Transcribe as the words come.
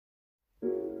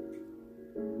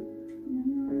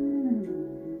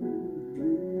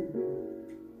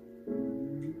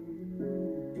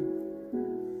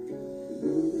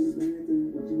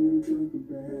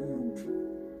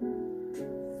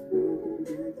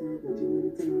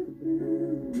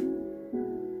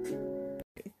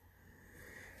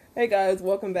Hey guys,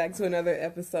 welcome back to another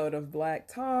episode of Black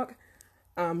Talk.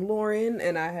 I'm Lauren,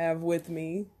 and I have with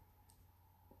me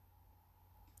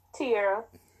Tiara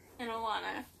and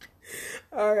Alana.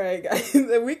 All right, guys.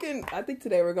 I think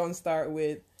today we're going to start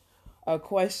with a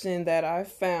question that I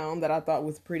found that I thought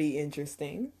was pretty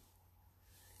interesting.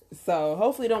 So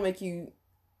hopefully it don't make you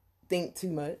think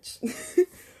too much.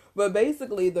 But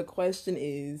basically the question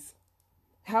is,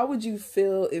 how would you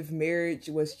feel if marriage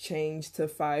was changed to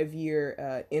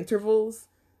 5-year intervals?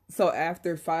 So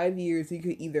after 5 years, you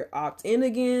could either opt in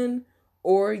again,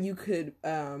 or you could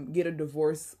get a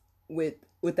divorce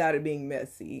without it being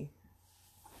messy.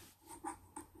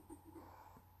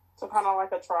 So kind of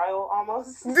like a trial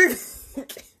almost.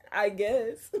 I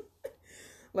guess.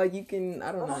 Like you can,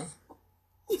 I don't know.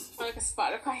 Or like a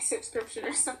Spotify subscription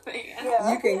or something.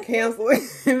 Yeah. You can cancel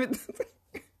it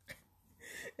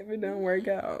if it don't work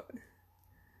out.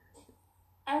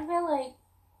 I feel like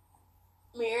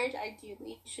marriage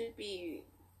ideally should be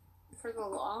for the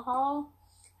long haul.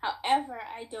 However,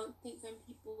 I don't think some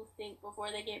people think before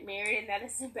they get married and that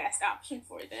is the best option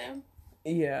for them.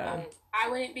 Yeah. I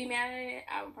wouldn't be mad at it.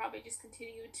 I would probably just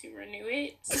continue to renew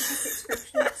it.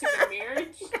 Subscription to the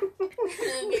marriage.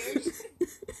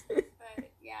 But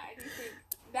yeah, I do think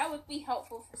that would be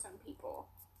helpful for some people.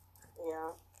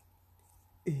 Yeah.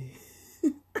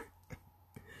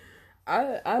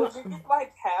 I Would you get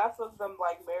like half of them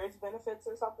like marriage benefits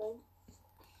or something?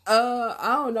 I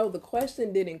don't know. The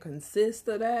question didn't consist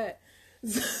of that.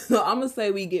 So I'm gonna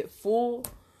say we get full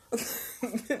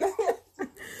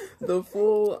the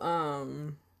full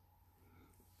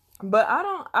but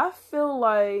I feel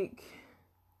like,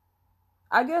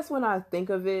 I guess when I think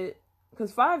of it,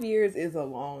 because 5 years is a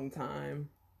long time.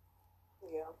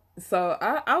 Yeah. So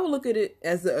I would look at it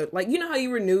as like, you know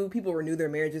how people renew their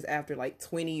marriages after like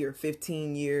 20 or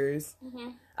 15 years.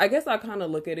 Mm-hmm. I guess I kind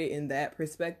of look at it in that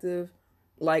perspective.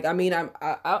 Like, I mean,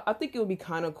 I think it would be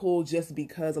kind of cool just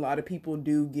because a lot of people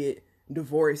do get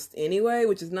divorced anyway,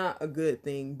 which is not a good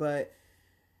thing, but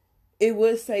it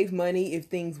would save money if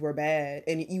things were bad,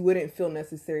 and you wouldn't feel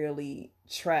necessarily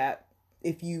trapped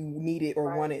if you needed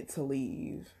or wanted to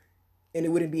leave, and it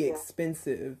wouldn't be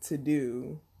expensive to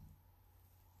do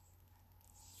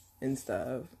and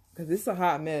stuff, because it's a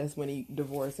hot mess when you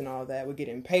divorce and all that. We're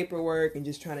getting paperwork and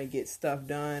just trying to get stuff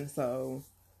done. So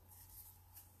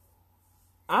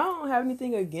I don't have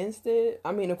anything against it.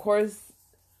 I mean, of course,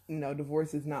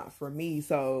 divorce is not for me,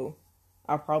 so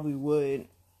I probably would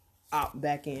opt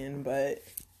back in. But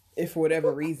if for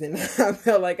whatever reason I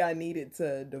felt like I needed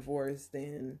to divorce,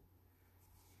 then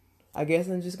I guess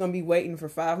I'm just gonna be waiting for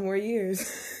 5 more years.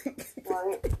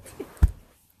 Right.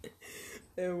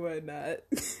 And whatnot.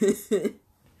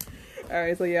 All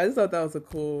right, so yeah, I just thought that was a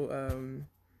cool,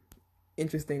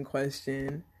 interesting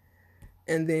question.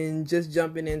 And then just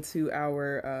jumping into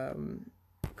our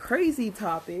crazy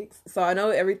topics. So I know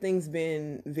everything's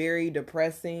been very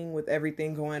depressing with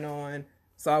everything going on.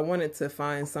 So I wanted to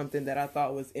find something that I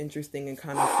thought was interesting and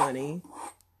kind of funny.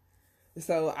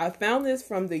 So I found this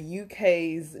from the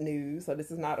UK's news. So this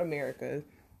is not America.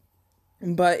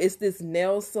 But it's this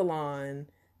nail salon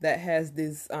that has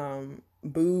this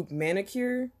boob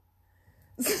manicure.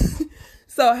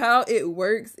 So how it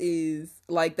works is,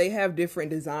 like, they have different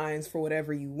designs for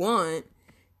whatever you want.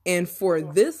 And for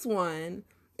this one,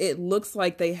 it looks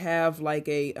like they have like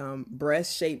a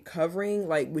breast-shaped covering,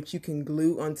 like, which you can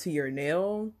glue onto your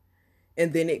nail.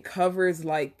 And then it covers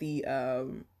like the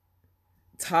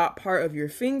top part of your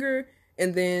finger.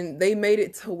 And then they made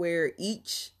it to where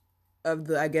each of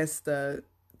the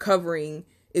covering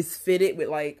is fitted with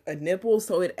like a nipple,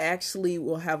 so it actually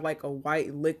will have like a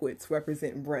white liquid to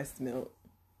represent breast milk.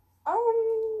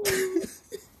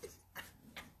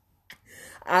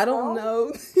 I don't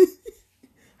know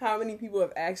how many people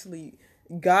have actually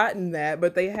gotten that,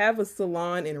 but they have a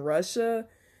salon in Russia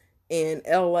and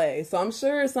LA, so I'm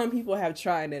sure some people have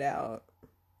tried it out,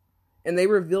 and they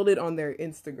revealed it on their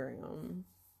Instagram.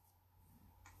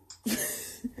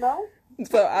 No?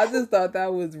 So I just thought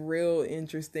that was real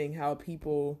interesting how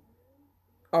people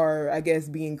are, I guess,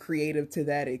 being creative to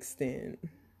that extent.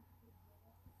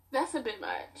 That's a bit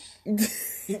much.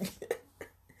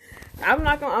 I'm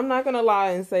not gonna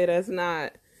lie and say that's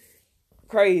not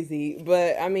crazy,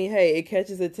 but I mean, hey, it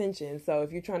catches attention. So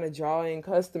if you're trying to draw in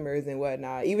customers and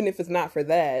whatnot, even if it's not for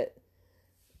that,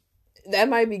 that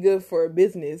might be good for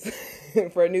business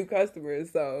for new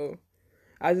customers. So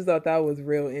I just thought that was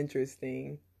real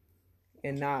interesting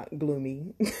and not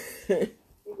gloomy. Yeah.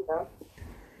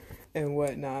 And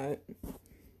whatnot.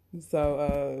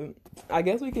 So I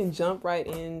guess we can jump right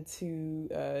into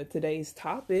today's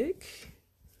topic.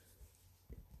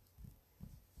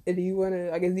 And do you want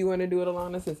to? I guess you want to do it,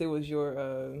 Alana, since it was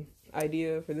your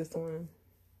idea for this one.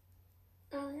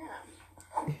 Oh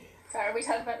yeah. Sorry, we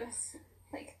talked about this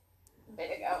like a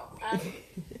bit ago.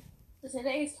 For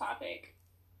today's topic,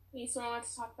 we sort of want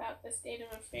to talk about the state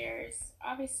of affairs,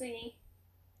 obviously,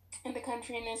 in the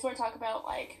country, and then sort of talk about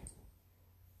like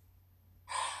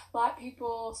Black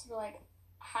people, sort of like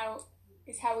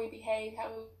how we behave,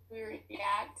 how we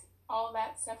react, all of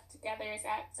that stuff together. Is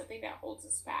that something that holds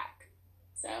us back?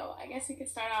 So I guess we could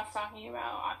start off talking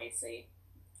about obviously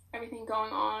everything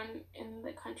going on in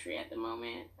the country at the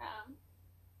moment,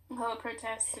 all the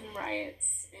protests and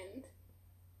riots, and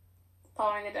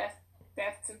following the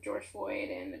deaths of George Floyd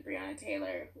and Breonna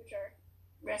Taylor, which are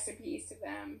rest in peace to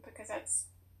them, because that's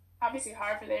obviously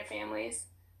hard for their families.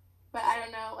 But I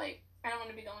don't know, like, I don't want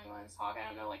to be the only one to talk. I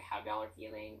don't know, like, how y'all are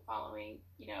feeling following,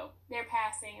 their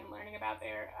passing and learning about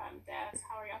their deaths.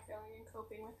 How are y'all feeling and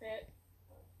coping with it?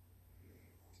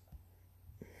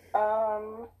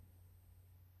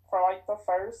 For like the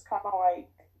first kind of like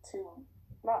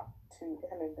not two, it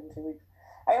hadn't been 2 weeks.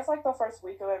 I guess like the first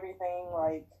week of everything,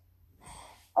 like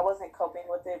I wasn't coping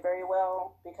with it very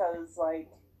well because like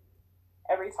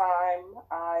every time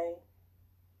I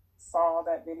saw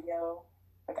that video,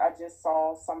 like I just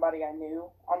saw somebody I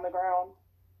knew on the ground.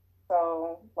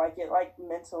 So like it like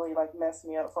mentally like messed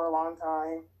me up for a long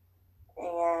time.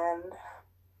 And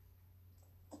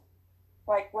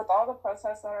like with all the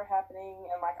protests that are happening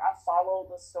and like I follow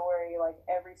the story like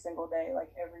every single day,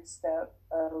 like every step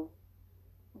of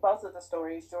both of the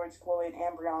stories, George Floyd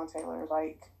and Breonna Taylor,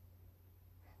 like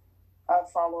I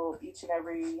follow each and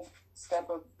every step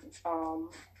of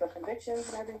the convictions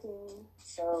and everything.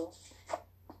 So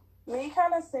me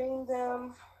kind of seeing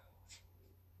them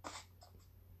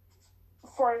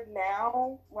for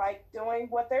now, like doing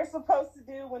what they're supposed to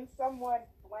do when someone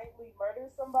blankly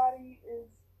murders somebody is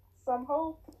some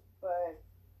hope, but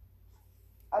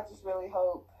I just really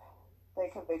hope they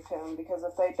convict him, because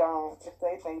if they don't, if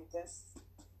they think this,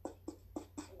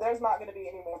 there's not going to be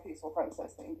any more peaceful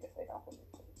protesting if they don't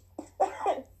convict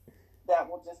him. That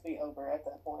will just be over at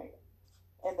that point.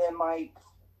 And then like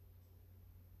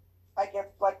I guess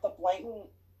like the blatant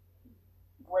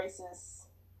racists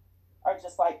are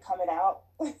just like coming out.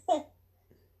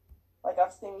 Like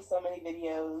I've seen so many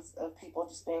videos of people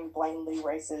just being blatantly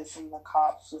racist and the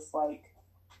cops just like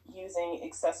using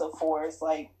excessive force.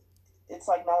 Like it's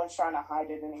like no one's trying to hide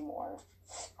it anymore.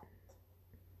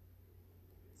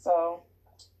 So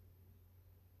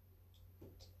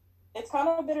it's kind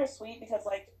of bittersweet because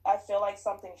like I feel like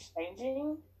something's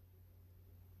changing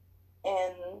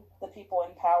and the people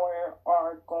in power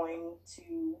are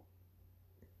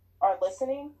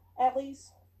listening at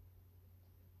least.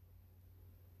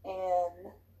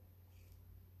 And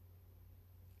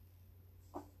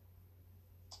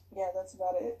yeah, that's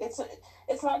about it.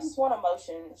 It's not just one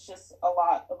emotion, it's just a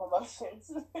lot of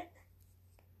emotions.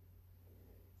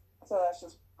 So that's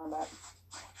just where I'm at.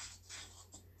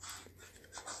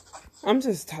 I'm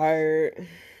just tired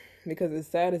because as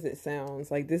sad as it sounds,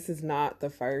 like this is not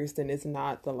the first and it's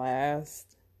not the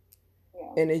last.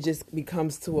 Yeah. And it just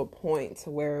becomes to a point to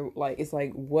where like it's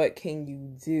like, what can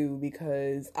you do?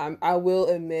 Because I will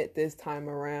admit this time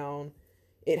around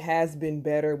it has been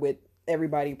better with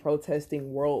everybody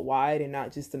protesting worldwide and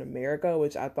not just in America,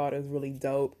 which I thought is really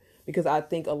dope. Because I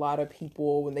think a lot of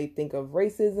people, when they think of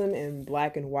racism and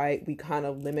black and white, we kind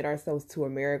of limit ourselves to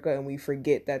America and we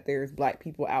forget that there's black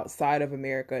people outside of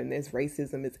America and this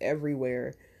racism is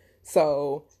everywhere.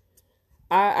 So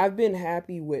I've been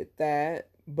happy with that.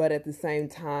 But at the same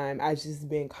time, I've just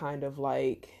been kind of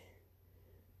like,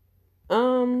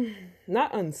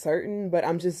 not uncertain, but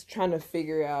I'm just trying to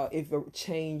figure out if a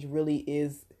change really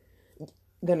is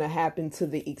gonna happen to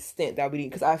the extent that we need.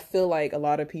 Because I feel like a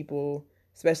lot of people,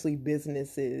 especially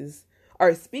businesses,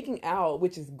 are speaking out,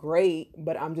 which is great,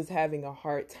 but I'm just having a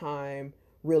hard time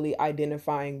really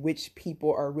identifying which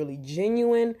people are really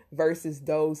genuine versus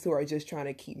those who are just trying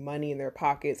to keep money in their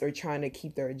pockets or trying to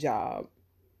keep their job,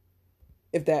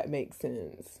 if that makes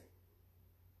sense.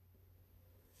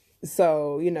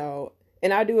 So,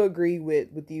 and I do agree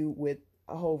with you with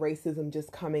a whole racism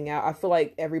just coming out. I feel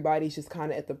like everybody's just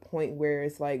kind of at the point where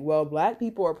it's like, well, black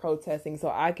people are protesting,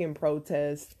 so I can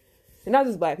protest. And not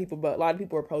just black people, but a lot of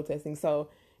people are protesting. So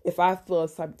if I feel a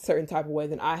certain type of way,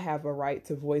 then I have a right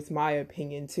to voice my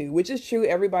opinion too, which is true.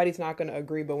 Everybody's not going to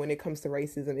agree. But when it comes to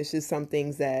racism, it's just some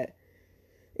things that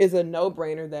is a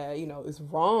no-brainer that, is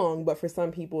wrong. But for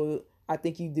some people, I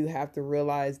think you do have to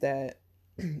realize that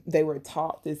they were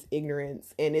taught this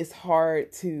ignorance, and it's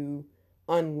hard to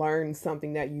unlearn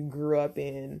something that you grew up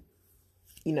in,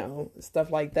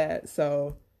 stuff like that.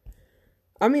 So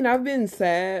I mean, I've been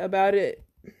sad about it,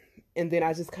 and then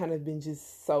I just kind of been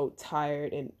just so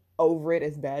tired and over it,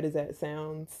 as bad as that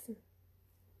sounds.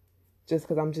 Just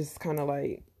because I'm just kind of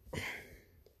like,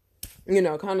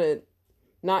 kind of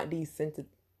not desensitized,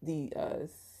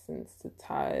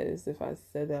 if I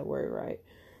said that word right.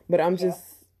 But I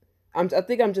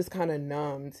think I'm just kind of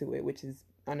numb to it, which is,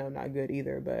 I know, not good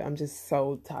either, but I'm just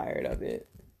so tired of it.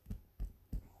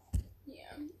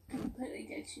 Yeah, I completely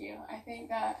get you. I think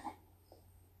that,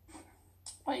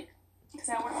 like, because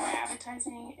I work with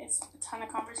advertising, it's a ton of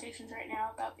conversations right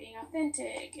now about being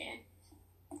authentic and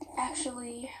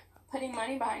actually putting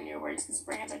money behind your words, because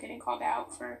brands are getting called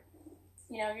out for,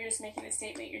 you're just making a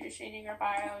statement, you're just changing your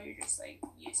bio, you're just like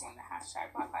using the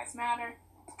hashtag Black Lives Matter.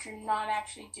 You're not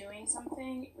actually doing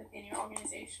something within your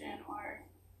organization or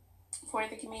for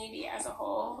the community as a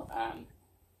whole.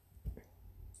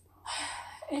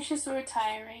 It's just sort of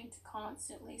tiring to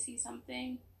constantly see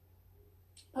something.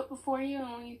 But before you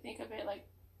only think of it, like,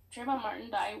 Trayvon Martin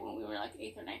died when we were like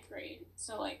 8th or 9th grade.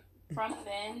 So, like, from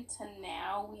then to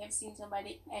now, we have seen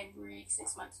somebody every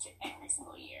 6 months to every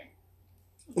single year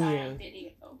die on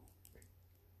video.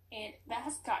 And that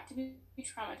has got to be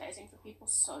traumatizing for people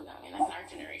so young, and like in our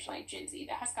generation, like Gen Z,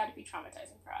 that has got to be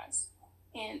traumatizing for us.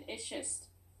 And it's just,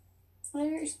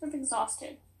 you're sort of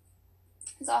exhausted.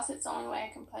 Exhausted's the only way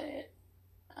I can put it.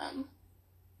 I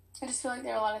just feel like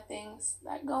there are a lot of things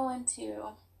that go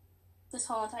into this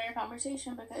whole entire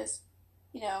conversation because,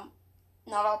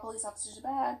 not all police officers are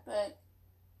bad, but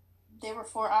there were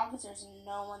 4 officers and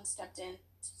no one stepped in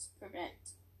to prevent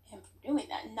him from doing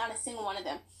that. Not a single one of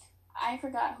them. I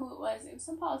forgot who it was. It was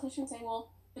some politician saying,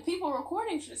 well, the people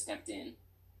recording should have stepped in.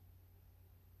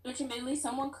 Which admittedly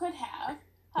someone could have.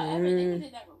 However, they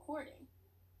needed that recording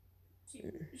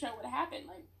to show what happened.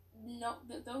 Like, no,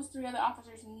 those 3 other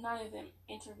officers, none of them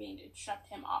intervened and shoved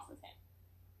him off of him.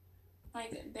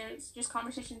 Like, there's just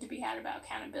conversation to be had about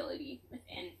accountability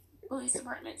within police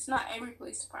departments. Not every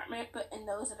police department, but in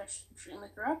those that are extremely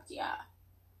corrupt, yeah.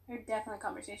 There are definitely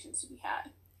conversations to be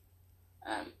had.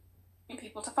 And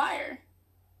people to fire.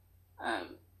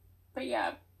 But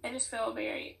yeah, I just feel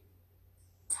very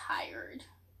tired.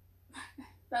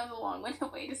 That was a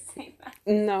long-winded way to say that.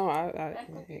 No, I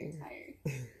feel very tired.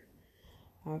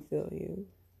 I feel you.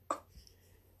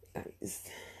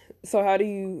 So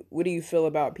what do you feel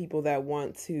about people that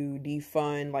want to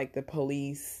defund like the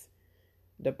police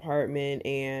department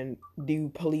and do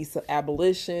police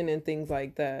abolition and things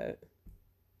like that?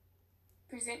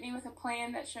 Present me with a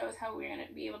plan that shows how we're going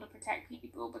to be able to protect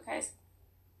people, because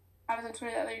I was on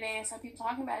Twitter the other day and saw people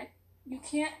talking about it. You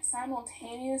can't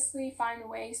simultaneously find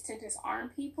ways to disarm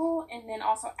people and then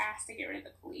also ask to get rid of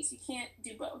the police. You can't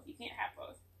do both. You can't have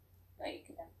both. Like,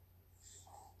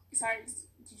 sorry,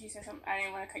 did you say something? I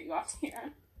didn't want to cut you off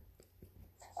here.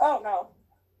 Oh, no.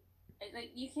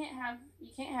 Like, you can't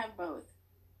have both.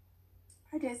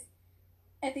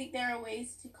 I think there are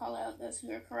ways to call out those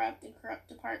who are corrupt in corrupt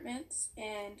departments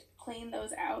and clean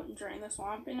those out and drain the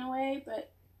swamp in a way,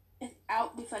 but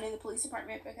without defunding the police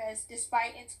department, because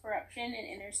despite its corruption in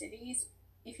inner cities,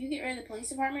 if you get rid of the police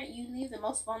department, you leave the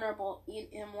most vulnerable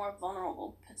in a more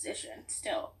vulnerable position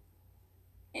still.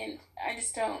 And I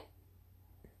just don't.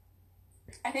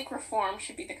 I think reform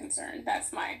should be the concern.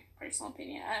 That's my personal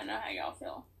opinion. I don't know how y'all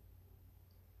feel.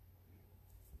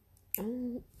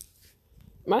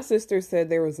 My sister said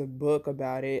there was a book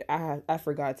about it. I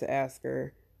forgot to ask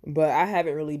her, but I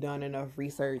haven't really done enough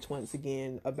research once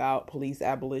again about police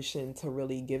abolition to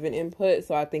really give an input.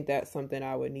 So I think that's something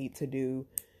I would need to do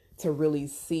to really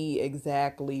see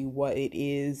exactly what it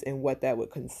is and what that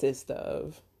would consist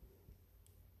of.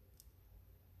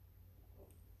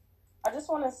 I just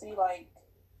want to see, like,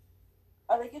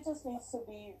 I think it just needs to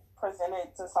be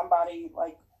presented to somebody,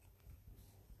 like,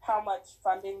 how much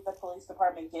funding the police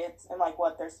department gets and, like,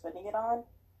 what they're spending it on.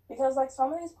 Because, like,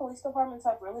 some of these police departments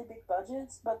have really big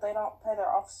budgets, but they don't pay their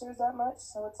officers that much.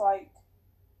 So it's like,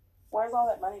 where's all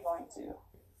that money going to?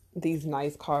 These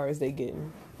nice cars they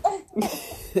getting.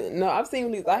 No, I have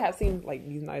seen like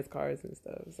these nice cars and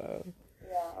stuff. So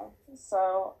yeah.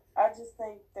 So I just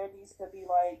think there needs to be,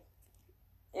 like,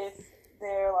 if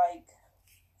they're, like,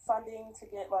 funding to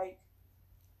get, like,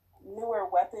 newer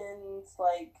weapons,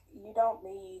 like, you don't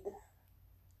need,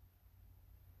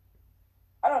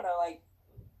 I don't know, like,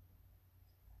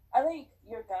 I think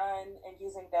your gun and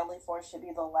using deadly force should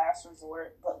be the last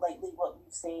resort, but lately what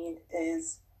we've seen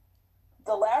is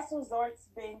the last resort's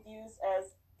being used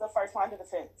as the first line of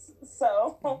defense.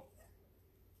 So,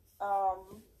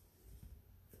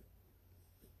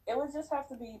 it would just have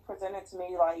to be presented to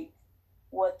me, like,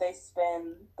 what they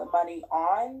spend the money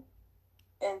on,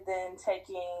 and then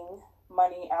taking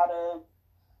money out of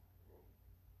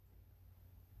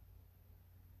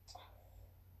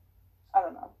I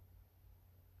don't know.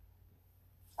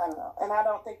 I don't know. And I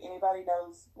don't think anybody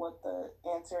knows what the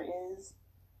answer is,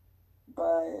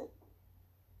 but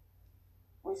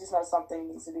we just know something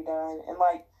needs to be done. And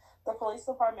like the police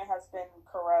department has been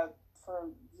corrupt for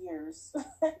years.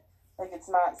 Like it's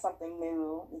not something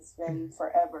new. It's been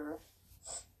forever.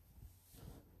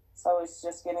 So it's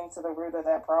just getting to the root of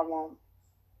that problem.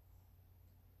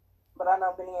 But I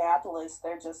know Minneapolis,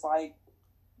 they're just like,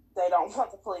 they don't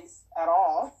want the police at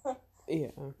all.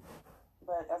 Yeah.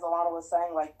 But as Alana was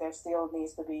saying, like there still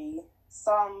needs to be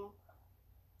some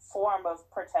form of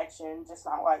protection, just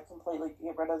not like completely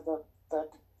get rid of the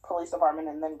police department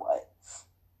and then what?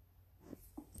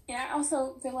 Yeah, I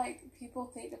also feel like people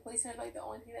think the police are like the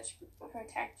only thing that should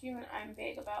protect you, and I'm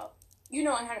big about you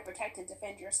knowing how to protect and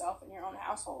defend yourself in your own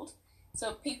household.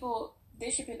 So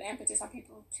there should be the impetus on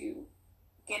people to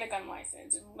get a gun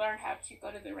license and learn how to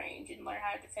go to the range and learn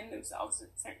how to defend themselves in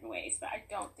certain ways. But I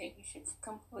don't think you should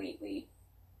completely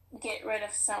get rid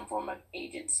of some form of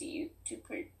agency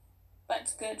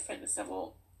that's good for the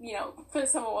civil, for the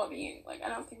civil well-being. Like, I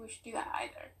don't think we should do that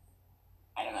either.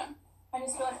 I don't know. I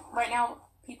just feel like right now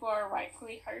people are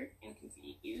rightfully hurt and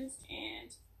confused,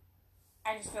 and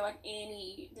I just feel like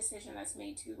any decision that's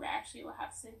made too rashly will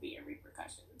have severe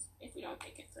repercussions if we don't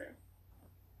think it through.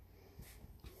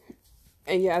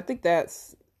 And yeah, I think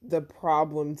that's the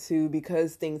problem too,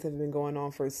 because things have been going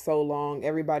on for so long.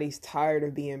 Everybody's tired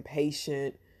of being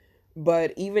patient.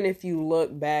 But even if you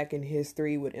look back in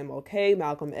history with MLK,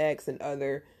 Malcolm X, and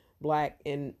other Black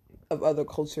and of other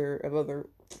culture, you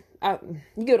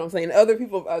get what I'm saying, other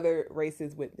people of other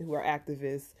races who are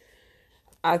activists,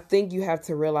 I think you have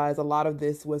to realize a lot of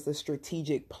this was a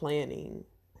strategic planning.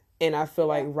 And I feel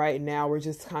like right now we're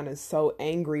just kind of so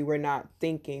angry we're not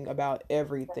thinking about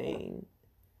everything.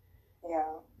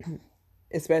 Yeah.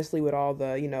 Especially with all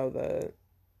the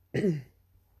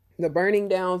the burning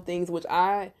down things, which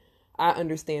I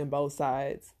understand both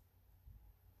sides.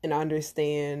 And I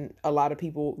understand a lot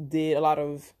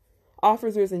of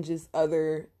officers and just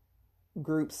other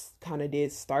groups kind of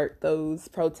did start those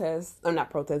protests. Not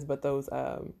protests, but those,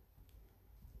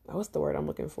 what's the word I'm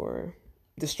looking for?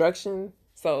 Destruction.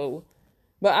 So,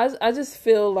 but I just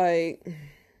feel like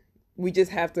we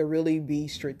just have to really be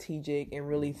strategic and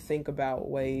really think about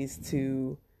ways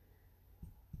to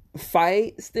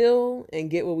fight still and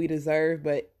get what we deserve,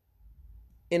 but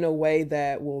in a way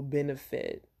that will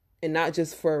benefit, and not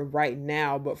just for right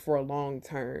now, but for a long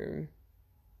term.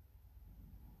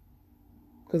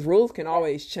 Because rules can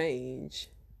always change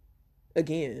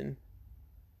again.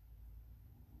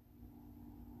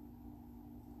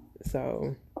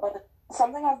 So. But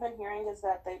something I've been hearing is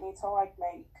that they need to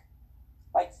make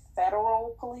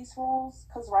federal police rules,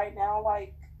 because right now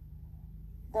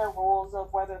their rules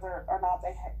of whether or not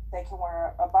they can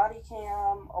wear a body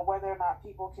cam, or whether or not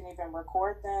people can even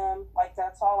record them,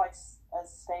 that's all a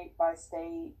state by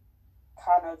state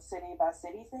kind of city by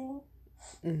city thing.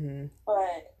 Mm-hmm.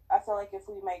 But I feel like if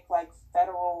we make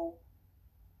federal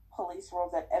police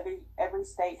rules that every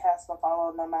state has to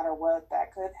follow no matter what,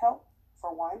 that could help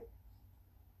for one.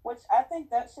 Which I think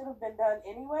that should have been done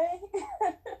anyway.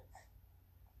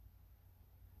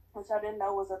 Which I didn't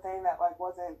know was a thing that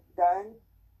wasn't done.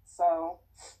 So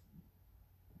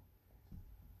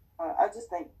I just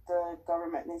think the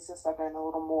government needs to step in a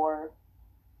little more.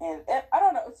 And I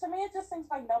don't know. To me, it just seems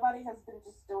like nobody has been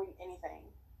just doing anything.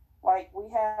 We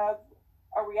have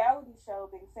a reality show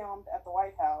being filmed at the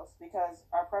White House because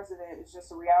our president is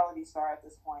just a reality star at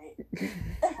this point.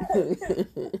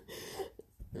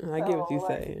 I get what you're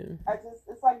saying.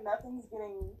 It's nothing's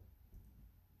getting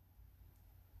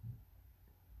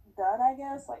done, I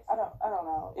guess. I don't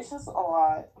know. It's just a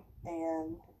lot,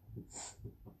 and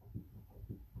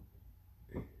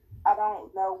I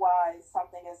don't know why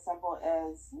something as simple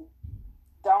as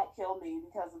 "don't kill me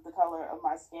because of the color of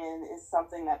my skin" is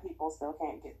something that people still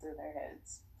can't get through their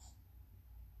heads.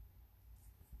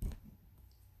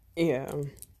 Yeah.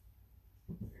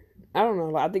 I don't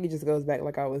know. I think it just goes back,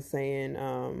 like I was saying,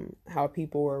 how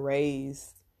people were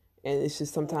raised, and it's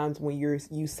just sometimes when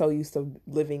you're so used to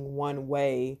living one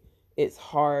way, it's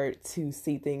hard to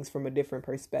see things from a different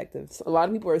perspective. So a lot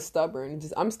of people are stubborn.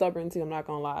 I'm stubborn too. I'm not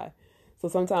gonna lie. So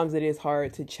sometimes it is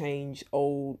hard to change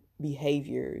old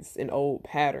behaviors and old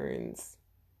patterns,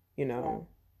 Yeah.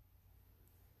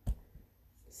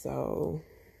 So.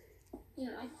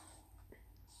 Yeah.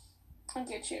 I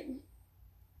get you.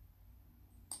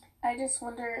 I just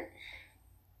wonder,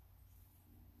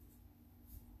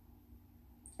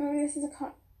 maybe this is a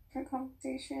different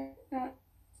conversation,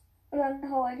 around the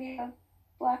whole idea of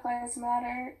Black Lives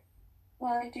Matter.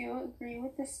 While I do agree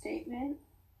with this statement,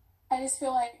 I just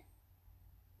feel like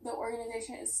the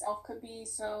organization itself could be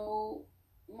so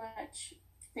much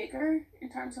bigger in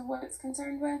terms of what it's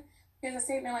concerned with. Because a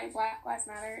statement like Black Lives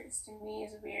Matter to me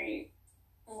is very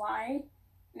wide.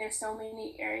 And there's so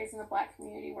many areas in the Black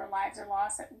community where lives are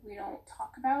lost that we don't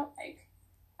talk about. Like,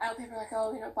 I know people are like,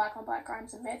 oh, Black on Black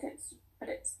crime's a myth, but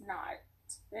it's not.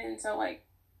 And so, like,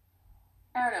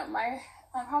 I don't know, my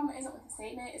problem isn't with the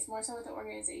statement, it's more so with the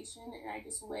organization, and I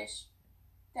just wish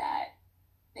that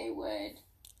they would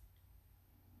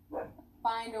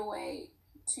find a way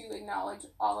to acknowledge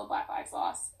all the Black lives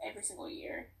lost every single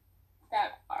year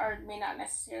that may not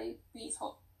necessarily be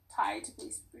tied to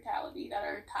police brutality, that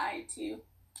are tied to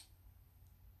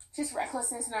just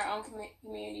recklessness in our own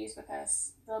communities,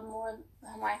 because the more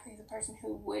likely the person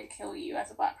who would kill you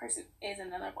as a Black person is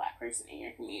another Black person in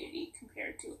your community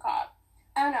compared to a cop.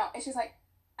 I don't know, it's just like,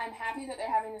 I'm happy that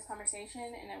they're having this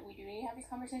conversation and that we do need to have these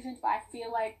conversations, but I feel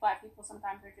like Black people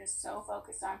sometimes are just so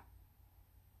focused on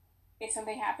if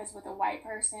something happens with a white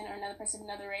person or another person of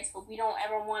another race, but we don't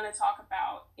ever want to talk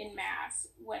about in mass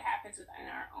what happens within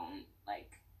our own,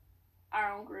 like,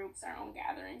 our own groups, our own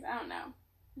gatherings. I don't know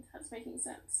if that's making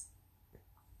sense.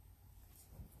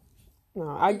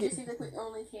 No, I just seems like we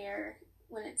only care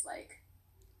when it's like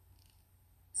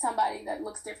somebody that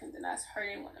looks different than us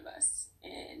hurting one of us,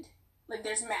 and like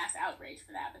there's mass outrage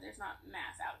for that, but there's not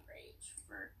mass outrage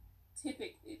for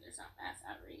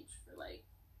like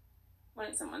when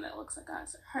it's someone that looks like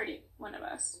us hurting one of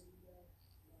us.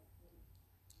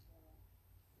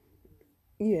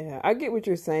 Yeah, I get what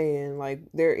you're saying. Like,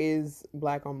 there is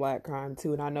Black on Black crime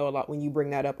too, and I know a lot when you bring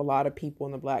that up, a lot of people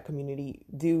in the Black community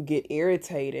do get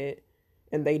irritated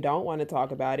and they don't want to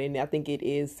talk about it. And I think it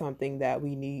is something that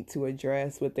we need to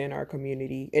address within our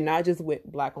community, and not just with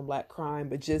Black on Black crime,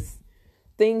 but just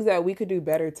things that we could do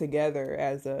better together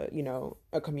as a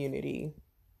community.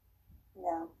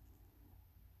 Yeah.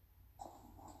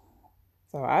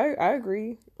 So I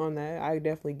agree on that. I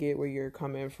definitely get where you're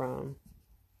coming from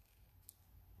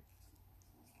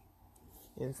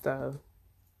and stuff.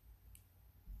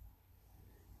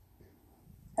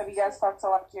 Have you guys talked to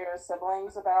like your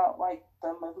siblings about like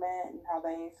the movement and how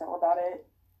they feel about it?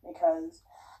 Because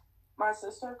my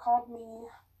sister called me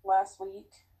last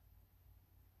week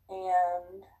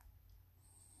and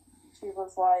she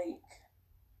was like,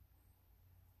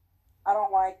 I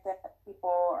don't like that people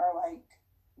are like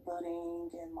looting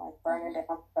and like burning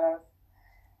down stuff.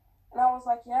 And I was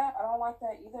like, yeah, I don't like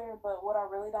that either, but what I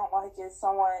really don't like is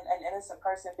an innocent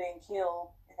person being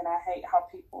killed, and I hate how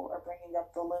people are bringing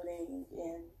up the looting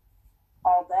and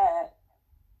all that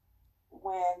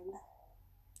when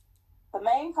the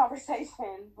main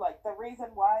conversation, like the reason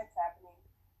why it's happening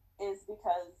is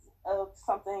because of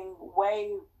something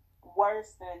way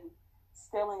worse than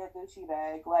stealing a Gucci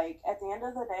bag. Like, at the end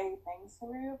of the day, things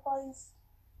can be replaced,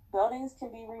 buildings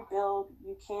can be rebuilt,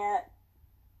 you can't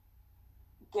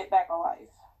get back a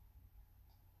life.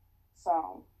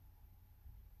 So,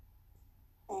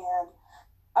 and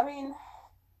I mean,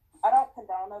 I don't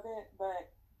condone of it,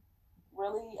 but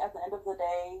really at the end of the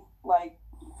day, like,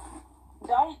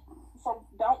 don't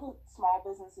loot small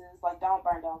businesses, like don't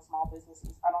burn down small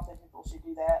businesses. I don't think people should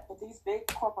do that. But these big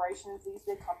corporations, these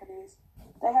big companies,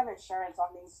 they have insurance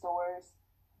on these stores.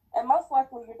 And most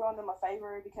likely you're doing them a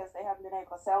favor because they haven't been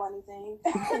able to sell anything.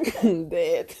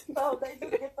 That. So they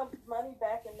just get the money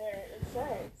back in their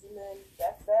insurance, and then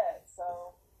that's that.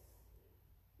 So,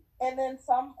 and then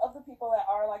some of the people that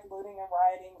are like looting and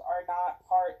rioting are not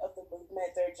part of the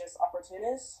movement. They're just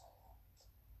opportunists.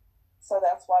 So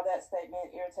that's why that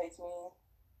statement irritates me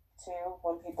too,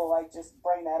 when people like just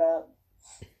bring that up.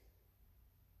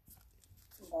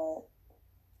 But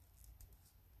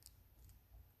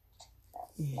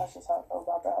that's just how I feel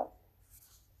about that.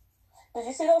 Did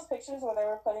you see those pictures where they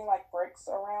were putting like bricks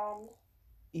around?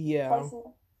 Yeah. Places?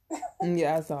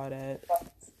 Yeah, I saw that.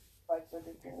 Like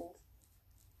ridiculous.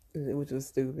 Which was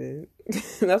stupid.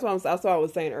 That's what I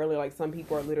was saying earlier. Like, some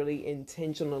people are literally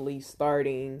intentionally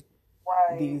starting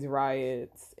these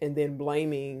riots and then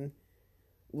blaming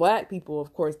Black people,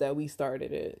 of course, that we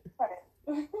started it.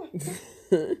 Right.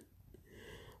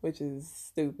 Which is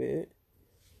stupid.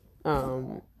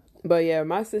 But yeah,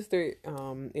 my sister,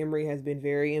 Emery, has been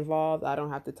very involved. I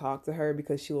don't have to talk to her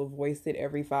because she will voice it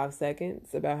every 5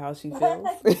 seconds about how she feels.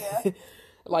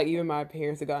 Like, even my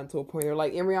parents have gotten to a point, they're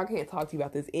like, Emery, I can't talk to you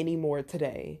about this anymore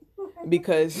today.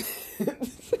 Because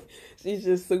she's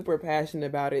just super passionate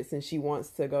about it since she wants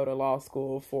to go to law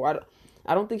school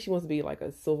I don't think she wants to be like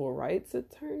a civil rights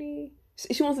attorney.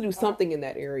 She wants to do something in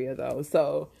that area though.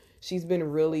 So she's been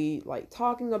really like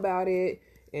talking about it,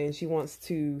 and she wants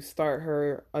to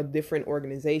start a different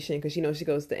organization because she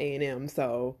goes to A&M.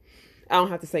 So I don't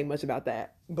have to say much about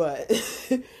that, but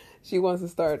she wants to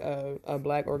start a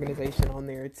Black organization on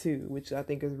there too, which I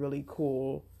think is really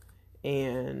cool.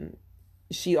 And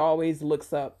she always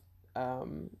looks up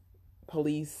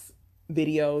police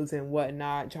videos and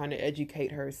whatnot, trying to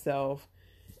educate herself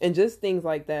and just things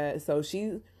like that. So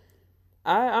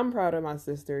I'm proud of my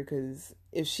sister, because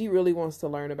if she really wants to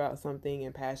learn about something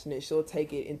and passionate, she'll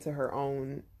take it into her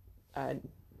own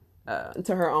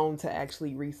to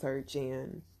actually research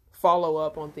and follow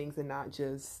up on things, and not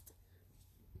just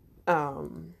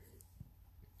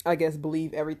I guess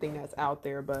believe everything that's out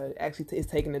there, but actually is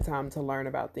taking the time to learn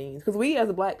about things, because we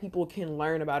as Black people can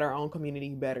learn about our own community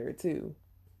better too,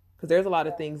 because there's a lot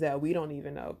of things that we don't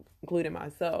even know, including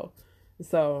myself.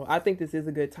 So I think this is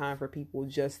a good time for people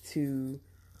just to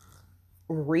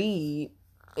read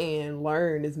and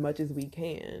learn as much as we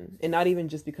can, and not even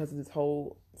just because of this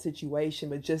whole situation,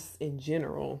 but just in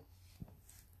general.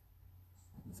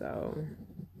 So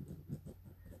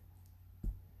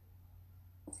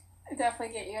I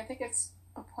definitely get you. I think it's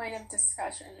a point of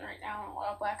discussion right now in a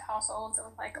lot of Black households and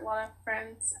like a lot of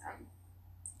friends.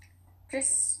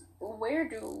 Just where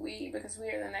do we, because we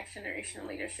are the next generation of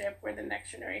leadership, we're the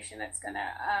next generation that's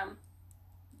gonna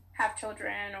have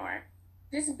children or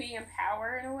just be in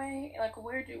power in a way. Like,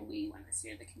 where do we want to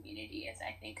steer the community is,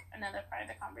 I think, another part of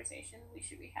the conversation we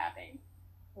should be having.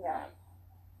 Yeah.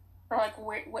 Or like,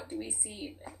 what do we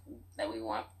see that we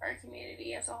want for our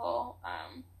community as a whole?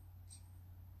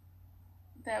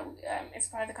 That is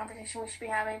part of the conversation we should be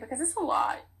having, because it's a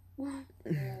lot.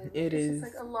 It is. It's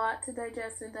just like a lot to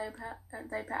digest and digest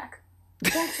and unpack.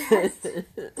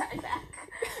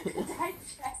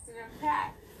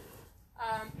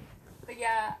 But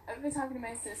yeah, I've been talking to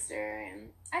my sister,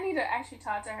 and I need to actually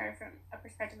talk to her from a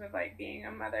perspective of like being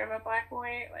a mother of a Black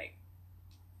boy, like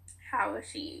how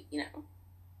she,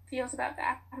 feels about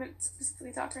that. I haven't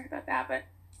specifically talked to her about that, but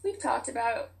we've talked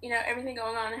about, everything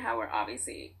going on and how we're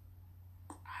obviously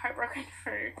heartbroken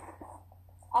for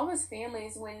all those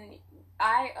families when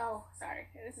sorry,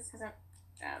 this is because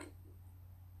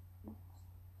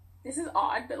this is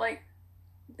odd, but like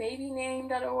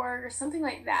babyname.org or something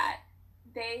like that,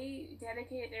 they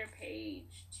dedicated their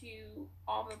page to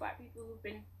all the Black people who've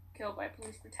been killed by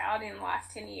police brutality in the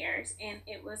last 10 years, and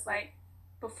it was like,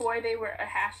 before they were a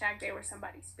hashtag, they were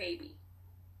somebody's baby,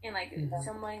 and like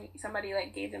somebody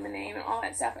like gave them a name and all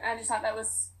that stuff, and I just thought that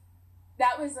was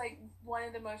like one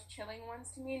of the most chilling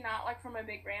ones to me, not like from a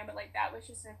big brand, but like that was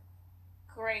just a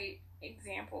great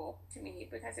example to me,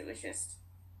 because it was just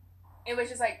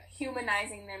like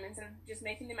humanizing them instead of just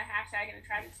making them a hashtag and a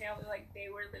tragic tale. Like they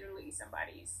were literally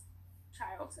somebody's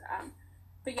child.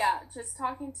 But yeah, just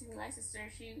talking to my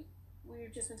sister,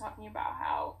 we've just been talking about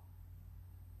how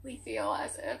we feel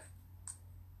as if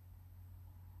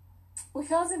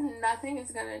nothing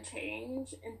is gonna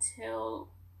change until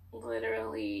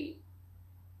literally,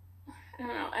 I don't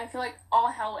know, I feel like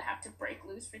all hell would have to break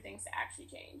loose for things to actually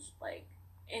change, like,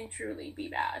 and truly be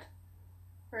bad,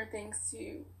 for things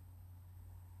to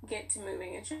get to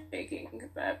moving and shaking.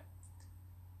 But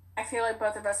I feel like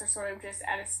both of us are sort of just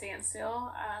at a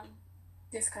standstill,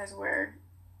 just because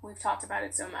we've talked about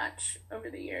it so much over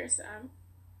the years.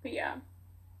 But yeah.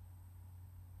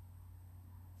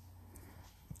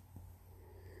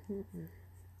 Mm-hmm.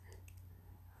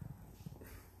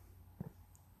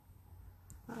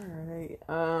 All right.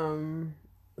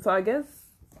 So I guess,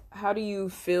 how do you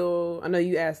feel? I know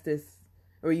you asked this,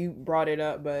 or you brought it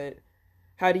up, but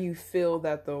how do you feel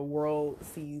that the world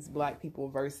sees Black people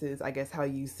versus, I guess, how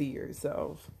you see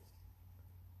yourself?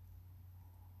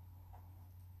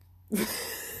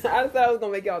 I thought I was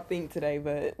gonna make y'all think today,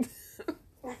 but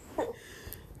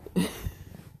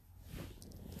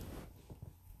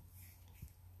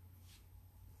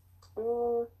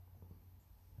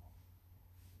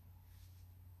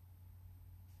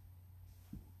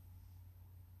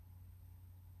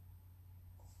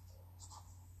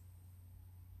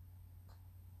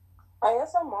I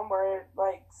guess I'm one where,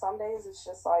 like, some days it's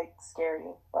just, like, scary.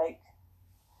 Like,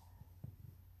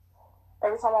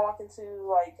 every time I walk into,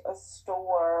 like, a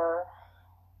store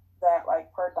that,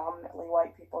 like, predominantly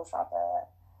white people shop at,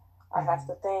 I have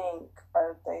to think,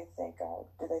 or they think,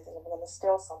 do they think I'm going to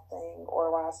steal something?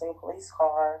 Or when I see a police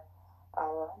car,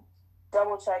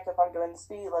 double check if I'm doing the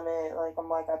speed limit. Like, I'm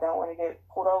like, I don't want to get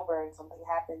pulled over and something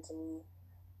happened to me.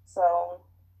 So,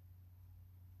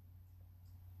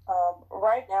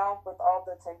 right now, with all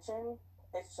the tension,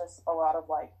 it's just a lot of,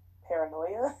 like,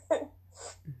 paranoia.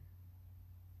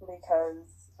 Because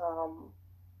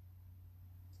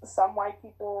some white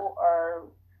people are,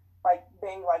 like,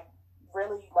 being, like,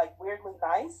 really, like, weirdly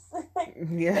nice.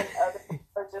 Yeah. And others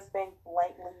are just being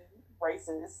blatantly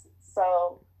racist.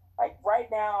 So, like, right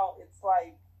now, it's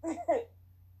like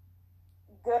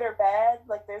good or bad.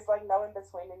 Like, there's like no in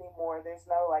between anymore. There's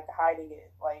no like hiding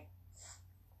it. Like,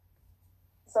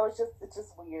 so it's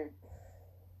just weird.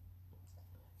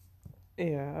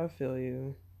 Yeah, I feel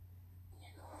you.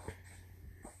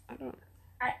 I don't.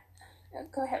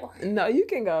 Go ahead. No, you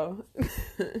can go.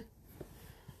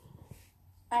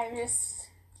 I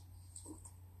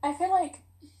feel like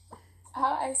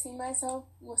how I see myself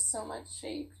was so much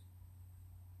shaped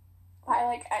by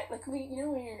like when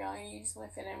you're young, you just want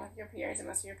to fit in with your peers, and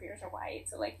most of your peers are white,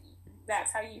 so like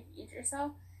that's how you viewed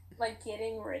yourself. Like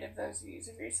getting rid of those views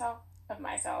of yourself, of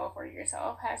myself or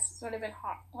yourself, has sort of been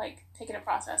hard, like taken a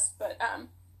process. But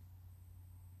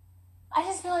I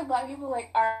just feel like Black people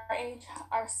like our age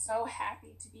are so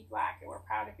happy to be Black, and we're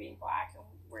proud of being Black, and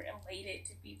we're elated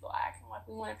to be Black, and like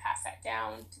we want to pass that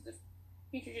down to the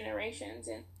future generations.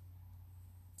 And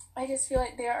I just feel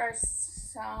like there's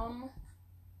some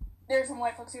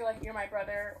white folks who are like, you're my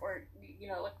brother, or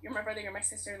like you're my brother, you're my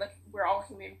sister, like we're all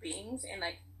human beings, and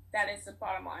like that is the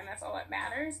bottom line, that's all that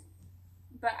matters.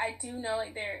 But I do know,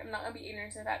 like, I'm not gonna be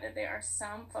ignorant to the fact that there are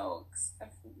some folks of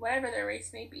whatever their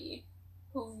race may be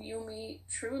who view me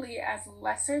truly as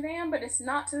lesser than, but it's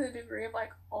not to the degree of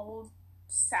like old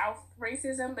South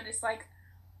racism, but it's like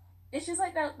it's just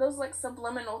like those like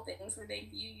subliminal things where they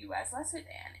view you as lesser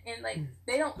than, and like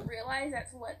they don't realize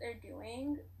that's what they're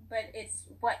doing, but it's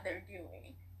what they're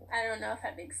doing. I don't know if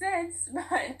that makes sense,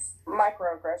 but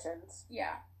microaggressions.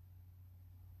 Yeah.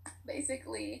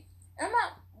 Basically, I'm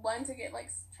not one to get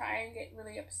like try and get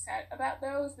really upset about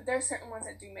those, but there are certain ones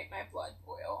that do make my blood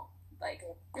boil. Like,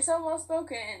 you're so well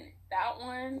spoken. That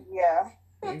one, yeah,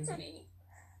 gets me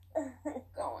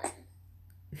going.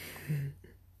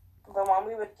 The one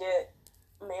we would get,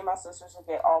 me and my sisters would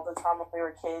get all the time when we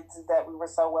were kids, is that we were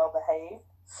so well behaved.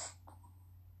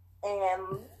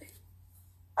 And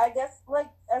I guess, like,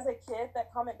 as a kid,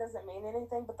 that comment doesn't mean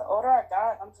anything, but the older I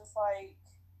got, I'm just like,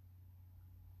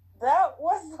 that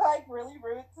was, like, really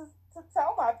rude to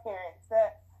tell my parents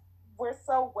that we're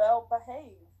so well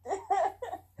behaved.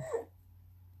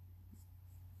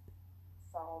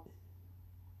 So,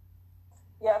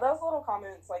 yeah, those little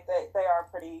comments like that, they are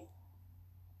pretty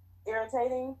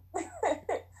irritating.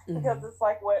 Because it's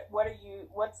like,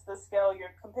 what's the scale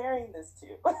you're comparing this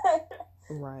to?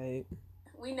 Right.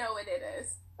 We know what it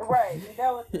is. Right. We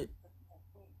know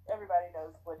everybody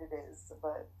knows what it is,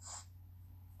 but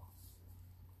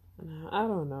I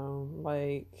don't know.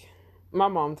 Like, my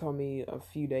mom told me a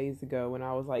few days ago when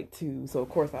I was like 2, so of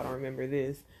course I don't remember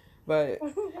this, but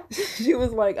she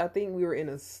was like, I think we were in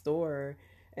a store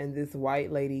and this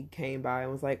white lady came by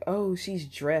and was like, oh, she's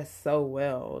dressed so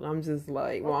well. And I'm just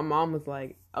like, well, my mom was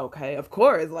like, okay, of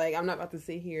course. Like, I'm not about to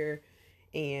sit here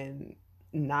and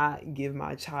not give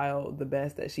my child the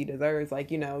best that she deserves. Like,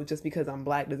 just because I'm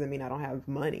Black doesn't mean I don't have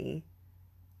money.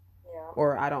 Yeah.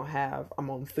 Or I'm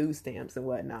on food stamps and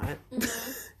whatnot.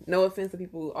 Mm-hmm. No offense to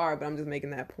people who are, but I'm just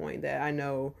making that point that I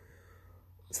know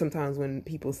sometimes when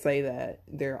people say that,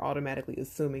 they're automatically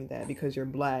assuming that because you're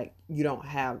Black, you don't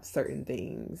have certain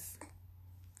things.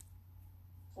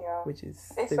 Yeah. Which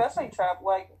is especially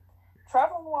traveling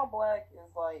while Black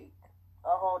is like a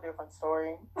whole different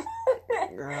story.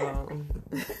 Girl.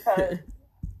 Because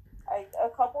a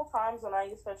couple times when I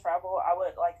used to travel, I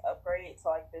would like upgrade to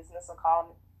like business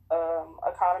economy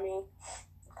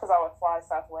because I would fly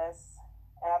Southwest,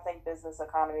 and I think business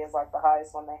economy is like the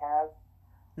highest one they have.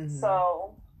 Mm-hmm.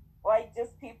 So, like,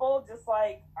 just people just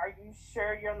like, are you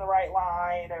sure you're in the right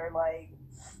line? Or like,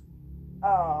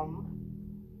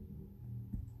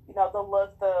 the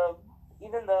look,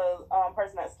 even the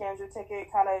person that scans your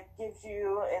ticket kind of gives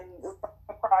you and is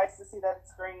surprised to see that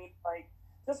it's green. Like,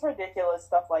 just ridiculous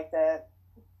stuff like that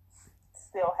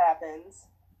still happens,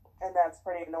 and that's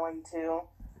pretty annoying too.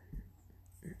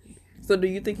 So do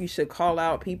you think you should call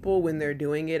out people when they're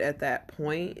doing it at that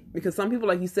point? Because some people,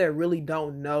 like you said, really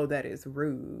don't know that it's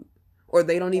rude. Or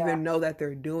they don't even know that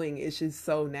they're doing it. It's just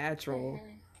so natural.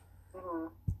 Mm-hmm.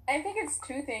 I think it's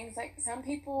two things. Like, some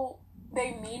people,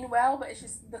 they mean well, but it's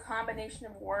just the combination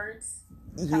of words.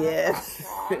 Yes.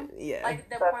 Yeah. Like,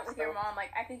 the point with your mom,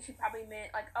 like, I think she probably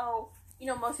meant, like, oh,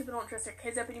 most people don't dress their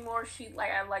kids up anymore.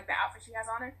 I like the outfit she has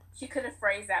on her. She could have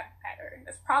phrased that better.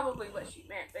 That's probably what she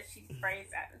meant, but she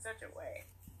phrased that in such a way.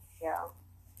 Yeah.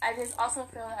 I just also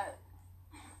feel that,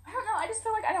 I don't know, I just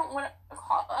feel like I don't want to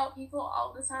call out people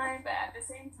all the time, but at the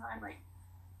same time, like,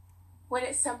 when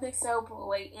it's something so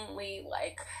blatantly,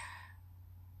 like,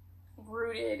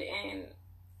 rooted in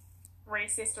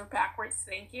racist or backwards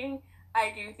thinking,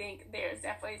 I do think there's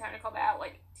definitely time to call that out.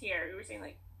 Like, Tiara, you were saying,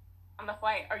 like, on the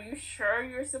flight, are you sure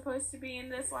you're supposed to be in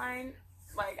this line?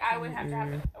 Like, I would have to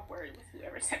have a word with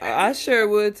whoever said that. I sure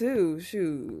would too.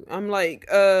 Shoot. I'm like,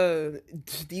 do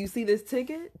you see this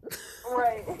ticket?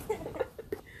 Right.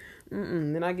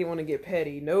 Then I want to get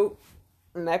petty. Nope.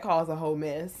 And that caused a whole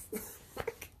mess.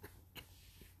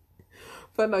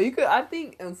 But no, you could, I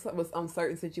think in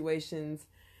certain situations,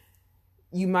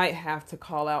 you might have to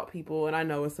call out people. And I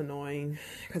know it's annoying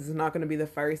because it's not going to be the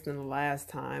first and the last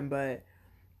time. But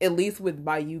at least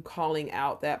by you calling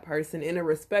out that person in a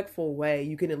respectful way,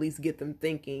 you can at least get them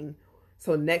thinking.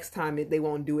 So next time they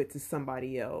won't do it to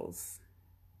somebody else.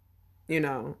 You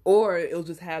know, or it'll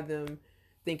just have them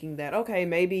thinking that, okay,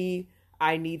 maybe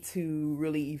I need to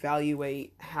really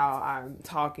evaluate how I'm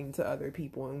talking to other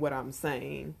people and what I'm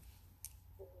saying.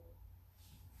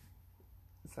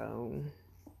 So.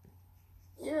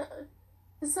 Yeah.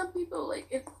 Some people, like,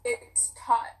 it's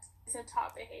taught. It's a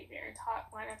taught behavior and taught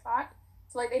line of thought.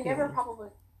 So, like, they never probably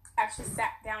actually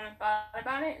sat down and thought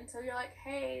about it until you're like,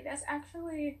 hey, that's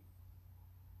actually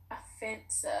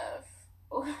offensive.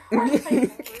 Or, like,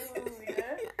 rude.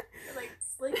 Like,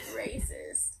 slick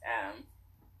racist.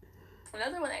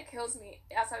 Another one that kills me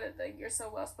outside of the "you're so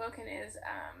well spoken" is,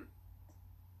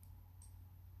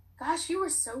 gosh, you were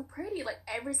so pretty. Like,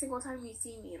 every single time you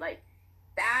see me, like,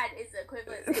 that is the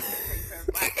equivalent to for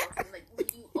a black person. Like, when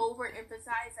you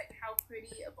overemphasize like how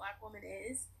pretty a black woman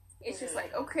is, it's just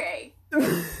like, okay,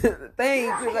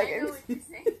 thanks. Yeah, like, I know what you're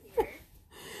saying here.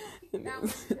 That one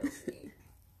kills me.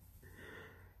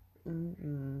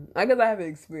 I guess I haven't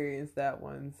experienced that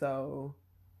one, so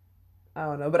I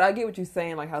don't know. But I get what you're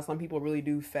saying, like how some people really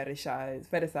do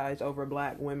fetishize over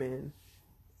black women.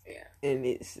 Yeah. And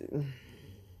it's.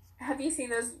 Have you seen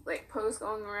those like posts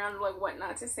going around like what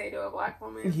not to say to a black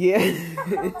woman? Yeah.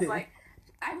 I was like,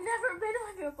 I've never been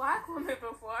with a black woman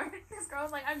before. This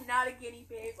girl's like, I'm not a guinea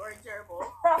pig or a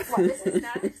gerbil. Like, this is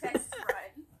not a test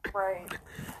run.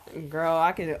 Right. Girl,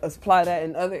 I can apply that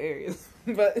in other areas,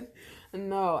 but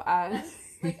no,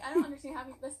 like, I don't understand how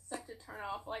that's such a turn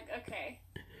off. Like, okay,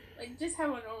 like just have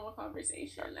a normal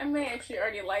conversation. I may actually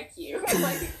already like you.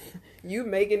 Like, you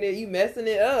messing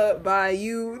it up by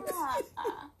you.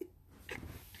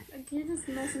 Like, you're just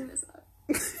messing this up.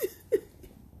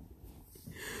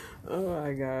 Oh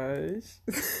my gosh.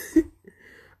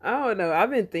 I don't know.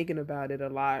 I've been thinking about it a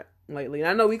lot lately. And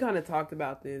I know we kind of talked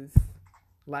about this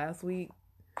last week.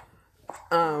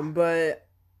 But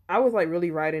I was like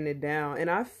really writing it down. And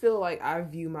I feel like I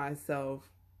view myself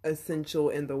essential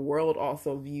and the world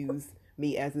also views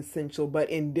me as essential, but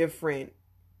in different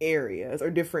areas or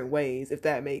different ways, if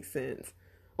that makes sense.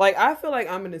 Like, I feel like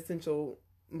I'm an essential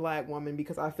black woman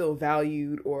because I feel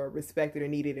valued or respected or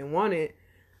needed and wanted.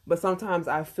 But sometimes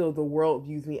I feel the world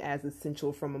views me as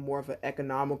essential from a more of an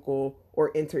economical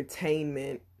or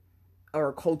entertainment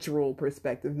or cultural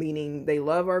perspective, meaning they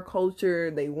love our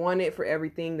culture, they want it for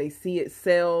everything, they see it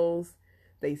sells,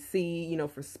 they see, you know,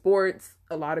 for sports,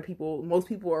 most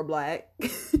people are black.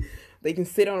 They can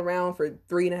sit around for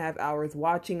 3.5 hours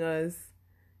watching us.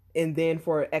 And then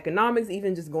for economics,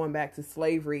 even just going back to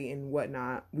slavery and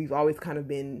whatnot, we've always kind of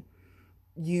been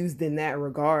used in that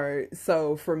regard.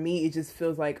 So for me, it just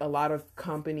feels like a lot of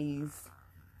companies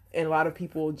and a lot of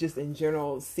people just in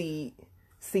general see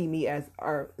me as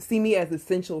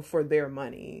essential for their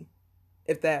money,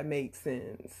 if that makes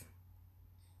sense.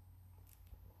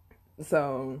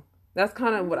 So that's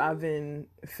kind of what I've been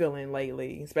feeling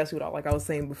lately, especially with like I was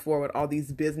saying before, with all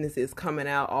these businesses coming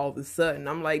out all of a sudden.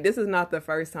 I'm like, this is not the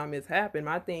first time it's happened.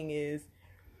 My thing is,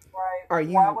 right? Are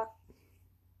you? I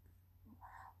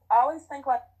always think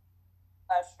like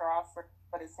a straw for,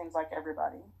 but it seems like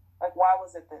everybody. Like, why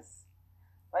was it this?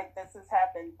 Like, this has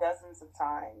happened dozens of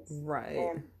times, right?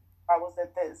 And why was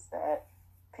it this that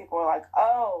people are like,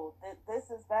 oh,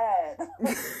 this is bad?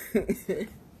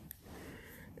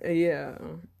 Yeah.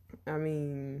 I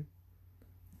mean,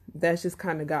 that's just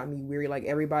kind of got me weary. Like,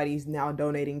 everybody's now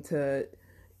donating to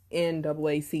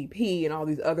NAACP and all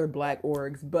these other black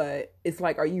orgs, but it's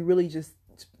like, are you really just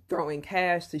throwing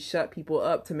cash to shut people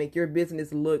up to make your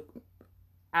business look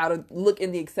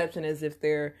in the exception as if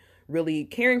they're really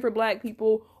caring for black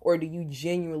people, or do you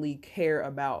genuinely care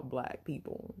about black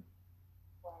people?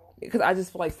 Because I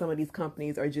just feel like some of these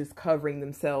companies are just covering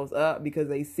themselves up because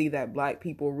they see that black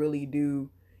people really do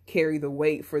carry the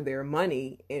weight for their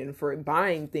money and for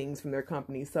buying things from their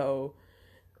company. So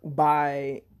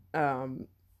by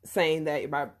saying that,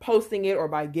 by posting it or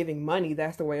by giving money,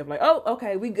 that's the way of like, oh,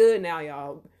 okay, we good now,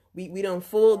 y'all. We done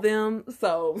fooled them,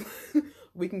 so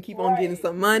we can keep on getting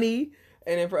some money.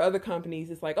 And then for other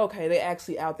companies, it's like, okay, they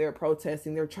actually out there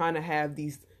protesting. They're trying to have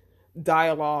these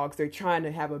dialogues. They're trying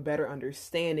to have a better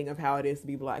understanding of how it is to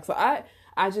be Black. So I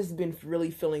just been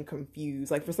really feeling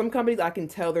confused. Like for some companies I can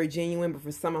tell they're genuine, but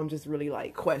for some I'm just really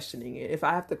like questioning it. If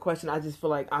I have to question, I just feel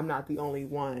like I'm not the only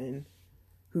one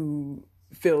who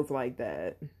feels like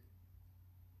that.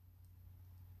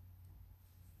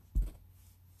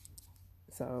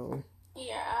 So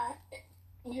yeah,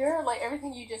 you're like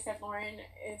everything you just said, Lauren,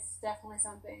 is definitely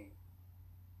something.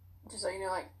 Just so you know,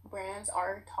 like brands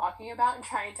are talking about and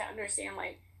trying to understand.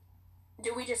 Like,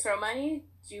 do we just throw money?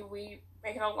 Do we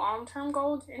make it a long-term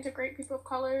goal to integrate people of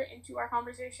color into our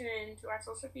conversation and into our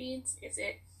social feeds? Is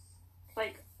it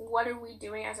like, what are we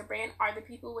doing as a brand? Are the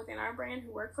people within our brand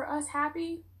who work for us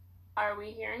happy? Are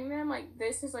we hearing them? Like,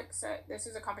 this is this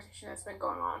is a conversation that's been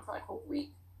going on for like a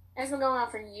week. And it's been going on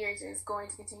for years, and it's going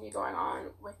to continue going on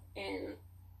within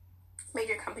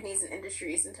major companies and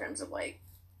industries in terms of like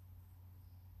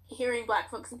hearing Black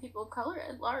folks and people of color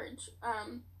at large.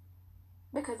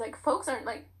 Because like folks aren't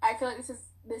like, I feel like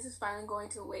this is finally going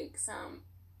to wake some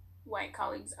white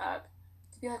colleagues up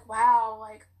to be like, wow,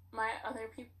 like my other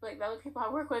people, like the other people I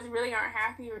work with really aren't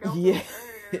happy or don't feel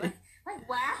heard, or like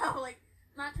wow, like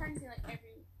I'm not trying to say like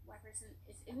every white person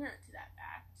is ignorant to that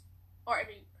fact, or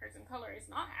every person of color is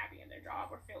not happy in their job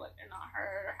or feel like they're not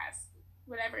heard or has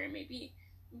whatever it may be.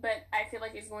 But I feel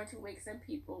like it's going to wake some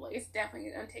people, like it's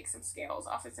definitely going to take some scales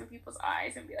off of some people's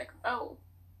eyes and be like, oh,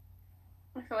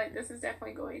 I feel like this is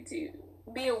definitely going to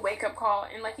be a wake-up call.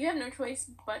 And like you have no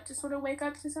choice but to sort of wake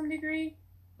up to some degree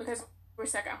because we're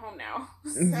stuck at home now.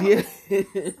 So. Yeah.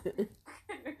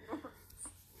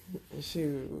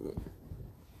 Shoot.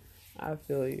 I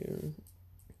feel you.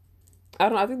 I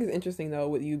don't know, I think it's interesting though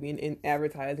with you being in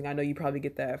advertising. I know you probably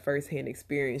get that first-hand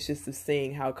experience just of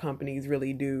seeing how companies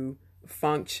really do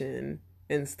function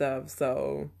and stuff.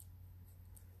 So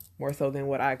more so than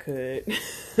what I could.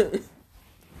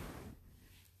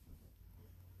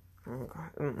 Oh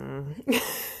God.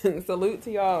 Salute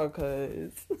to y'all,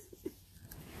 cause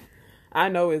I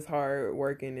know it's hard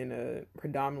working in a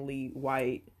predominantly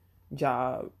white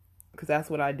job, because that's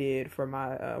what I did for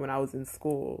my when I was in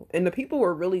school, and the people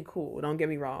were really cool. Don't get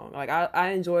me wrong, like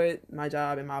I enjoyed my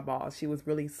job and my boss. She was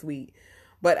really sweet,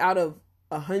 but out of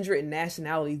 100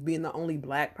 nationalities, being the only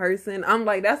Black person, I'm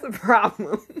like, that's a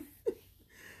problem.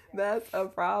 That's a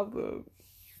problem.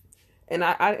 And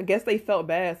I guess they felt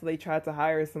bad, so they tried to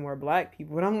hire some more Black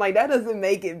people. But I'm like, that doesn't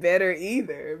make it better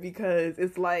either, because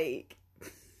it's like,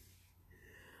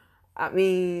 I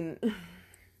mean,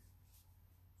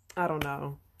 I don't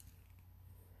know.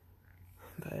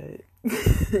 But,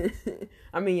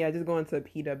 I mean, yeah, just going to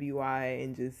PWI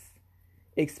and just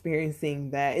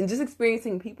experiencing that. And just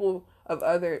experiencing people of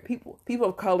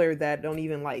color that don't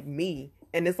even like me.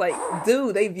 And it's like,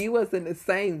 dude, they view us in the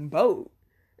same boat.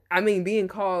 I mean, being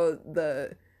called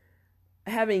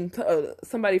having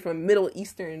somebody from Middle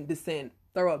Eastern descent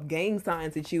throw up gang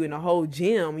signs at you in the whole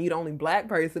gym. You the only Black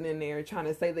person in there trying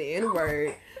to say the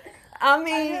N-word. I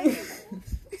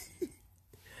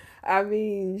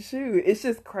mean, shoot, it's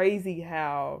just crazy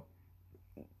how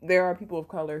there are people of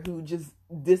color who just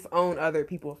disown other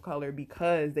people of color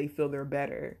because they feel they're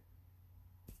better.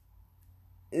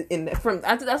 And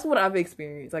that's what I've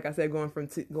experienced. Like I said, going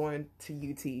to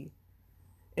UT.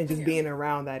 And just being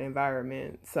around that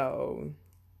environment. So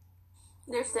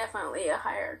there's definitely a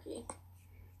hierarchy,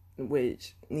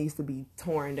 which needs to be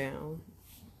torn down.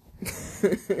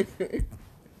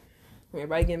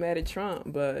 Everybody get mad at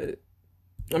Trump, but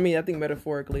I mean, I think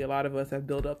metaphorically, a lot of us have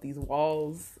built up these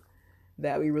walls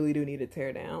that we really do need to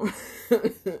tear down.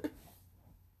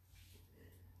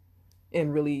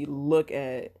 And really look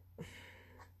at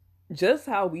just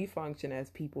how we function as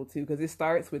people too, because it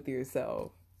starts with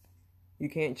yourself. You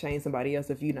can't change somebody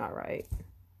else if you're not right.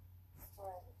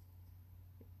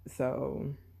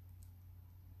 So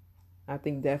I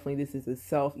think definitely this is a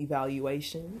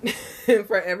self-evaluation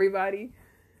for everybody.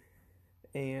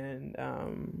 And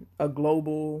a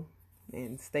global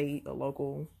and state, a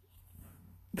local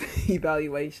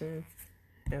evaluation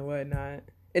and whatnot.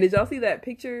 And did y'all see that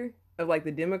picture of like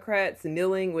the Democrats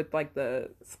kneeling with like the...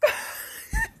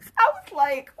 I was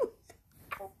like...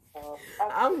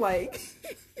 I'm like...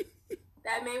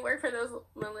 That may work for those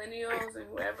millennials and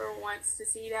whoever wants to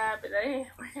see that, but they ain't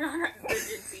working on our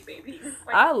emergency babies.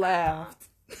 Like, I laughed.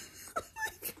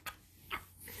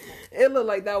 It looked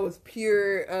like that was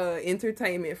pure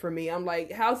entertainment for me. I'm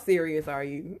like, how serious are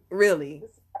you? Really?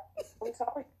 I'm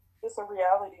telling you, it's a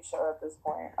reality show at this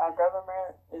point. Our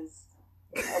government is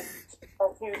a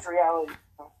huge reality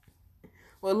show.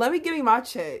 Well, let me give me my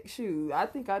check. Shoot, I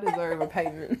think I deserve a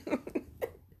payment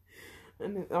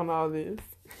on all this.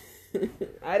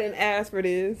 I didn't ask for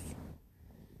this.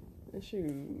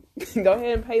 Shoot. Go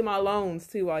ahead and pay my loans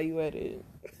too while you at it.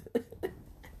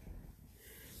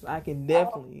 I can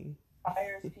definitely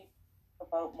inspires people to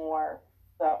vote more,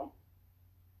 so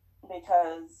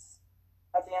because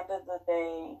at the end of the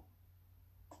day,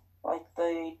 like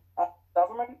the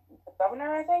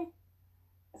governor, I think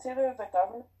it's either the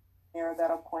governor or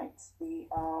that appoints the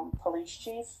police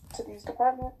chief to these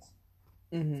departments.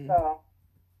 Mm-hmm. So,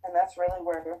 and that's really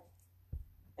where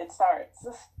it starts.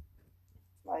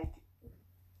 Like,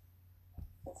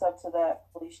 it's up to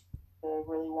that police to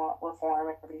really want reform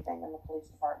and everything in the police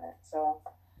department. So,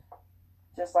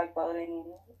 just like voting,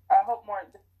 I hope more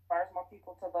inspires more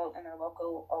people to vote in their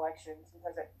local elections,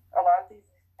 because a lot of these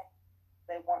things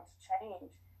they want to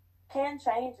change can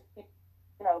change if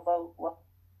people, vote well.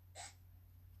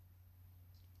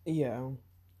 Yeah,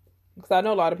 because I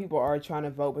know a lot of people are trying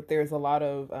to vote, but there's a lot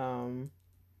of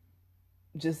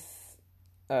just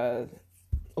uh,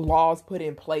 laws put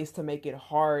in place to make it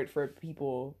hard for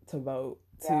people to vote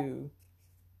too.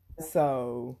 Yeah.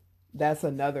 So that's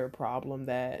another problem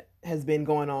that has been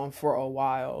going on for a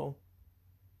while.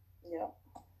 Yeah.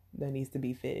 That needs to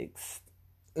be fixed.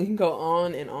 You can go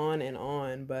on and on and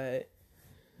on, but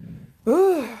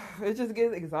it just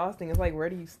gets exhausting. It's like, where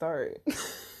do you start?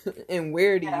 And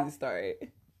where do you start?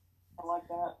 I like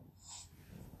that.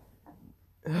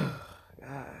 Oh,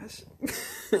 gosh.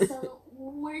 So,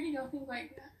 where do you think,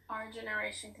 like, our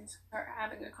generation can start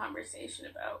having a conversation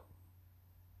about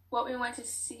what we want to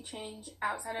see change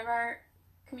outside of our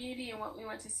community and what we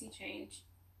want to see change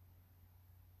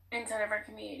inside of our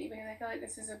community? Because I feel like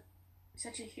this is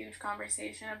such a huge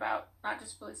conversation about not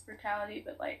just police brutality,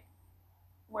 but, like,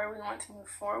 where we want to move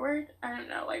forward. I don't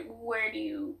know, like, where do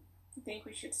you think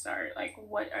we should start? Like,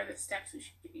 what are the steps we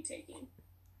should be taking?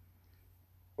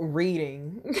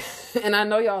 Reading. And I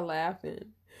know y'all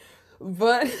laughing,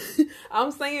 but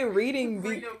I'm saying reading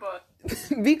Read a book.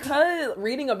 Because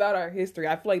reading about our history,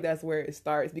 I feel like that's where it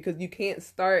starts, because you can't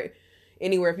start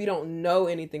anywhere if you don't know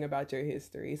anything about your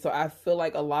history. So I feel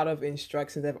like a lot of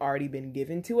instructions have already been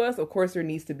given to us. Of course, there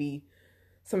needs to be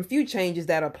some few changes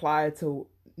that apply to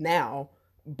now,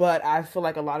 but I feel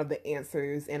like a lot of the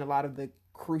answers and a lot of the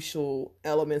crucial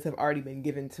elements have already been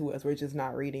given to us. We're just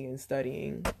not reading and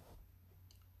studying.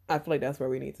 I feel like that's where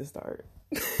we need to start.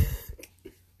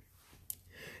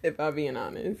 If I'm being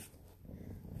honest.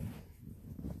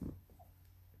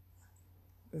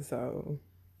 So,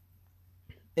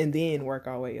 and then work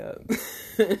our way up.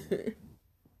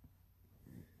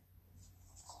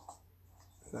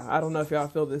 So, I don't know if y'all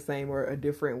feel the same or a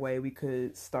different way we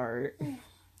could start.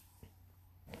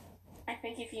 I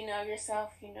think if you know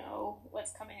yourself, you know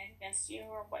what's coming against you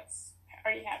or what's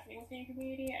already happening within your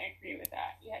community. I agree with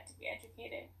that. You have to be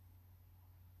educated.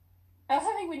 I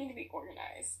also think we need to be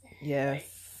organized. Yes. Like,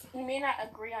 we may not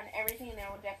agree on everything, and there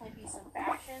will definitely be some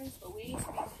factions, but we need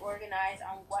to be organized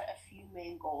on what a few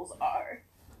main goals are.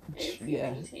 And a few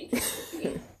main changes would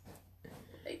be.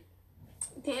 Like,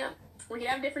 damn, we can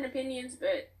have different opinions,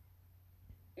 but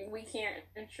we can't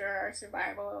ensure our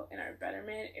survival and our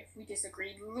betterment if we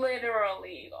disagree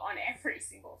literally on every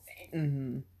single thing.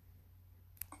 Mm-hmm.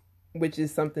 Which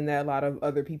is something that a lot of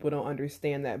other people don't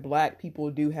understand, that Black people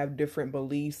do have different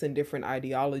beliefs and different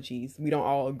ideologies. We don't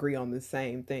all agree on the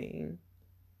same thing.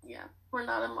 Yeah, we're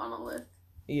not a monolith.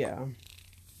 Yeah.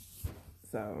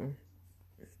 So,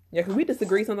 yeah, because we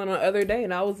disagreed something on the other day,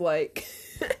 and I was like,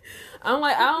 I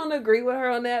don't agree with her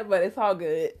on that, but it's all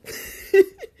good.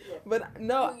 But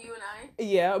no. You and I?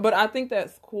 Yeah, but I think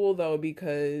that's cool, though,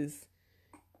 because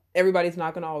everybody's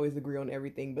not going to always agree on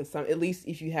everything, but at least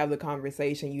if you have the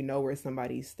conversation, you know where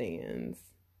somebody stands.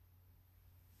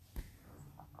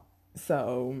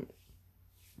 So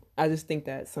I just think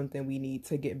that's something we need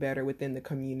to get better within the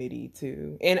community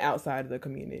too, and outside of the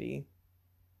community.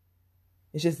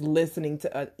 It's just listening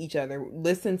to each other,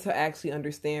 listen to actually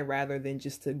understand rather than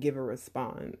just to give a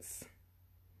response.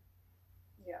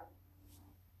 Yeah.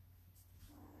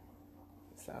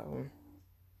 So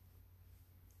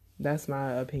that's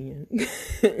my opinion.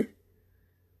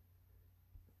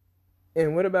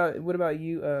 And what about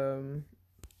you,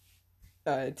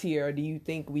 Tiara? Do you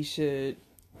think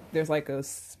there's like a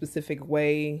specific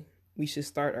way we should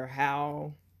start, or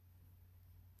how?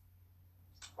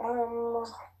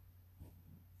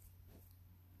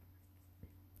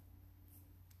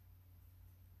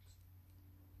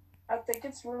 I think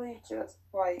it's really just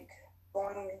like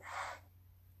going.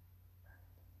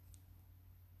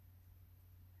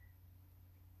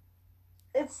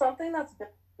 It's something that's been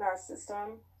in our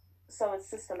system, so it's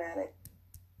systematic.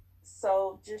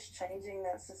 So just changing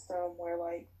that system where,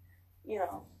 like,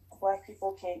 Black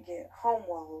people can't get home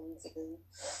loans, and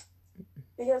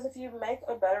Because if you make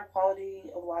a better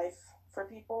quality of life for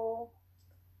people,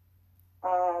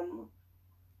 um,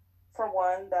 for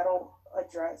one, that'll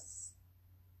address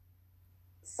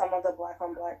some of the black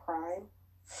on black crime.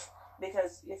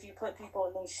 Because if you put people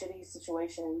in these shitty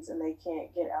situations and they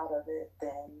can't get out of it,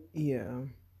 then Yeah.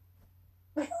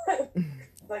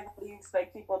 like, what do you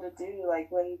expect people to do?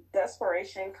 Like, when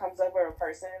desperation comes over a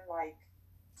person, like,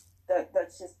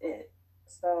 that's just it.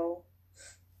 So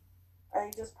I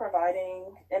think just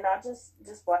providing, and not just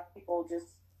black people, just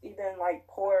even like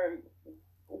poor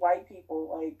white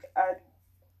people. Like, I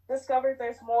discovered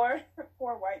there's more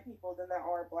poor white people than there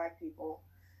are black people.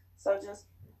 So just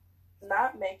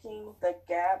not making the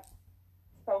gap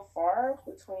so far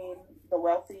between the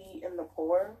wealthy and the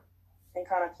poor, and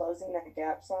kind of closing that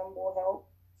gap some, will help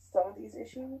some of these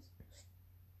issues.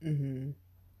 Mm-hmm.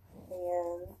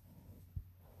 And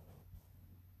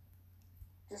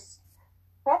just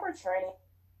proper training,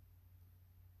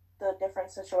 the different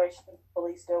situations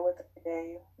police deal with every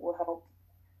day will help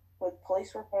with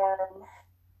police reform.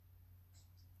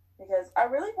 Because I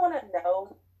really want to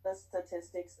know the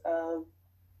statistics of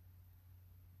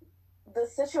the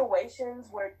situations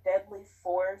where deadly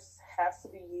force has to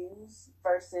be used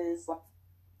versus like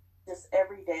just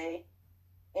every day.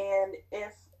 And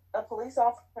if a police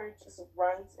officer just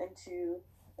runs into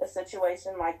a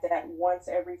situation like that once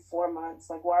every 4 months,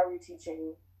 like, why are we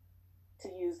teaching to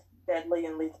use deadly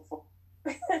and lethal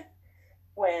force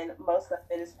when most of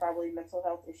it is probably mental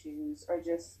health issues or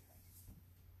just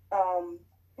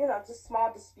just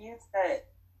small disputes that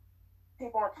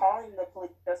people are calling the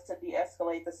police just to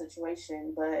de-escalate the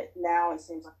situation, but now it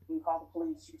seems like when you call the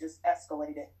police, you just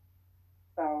escalate it.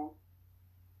 So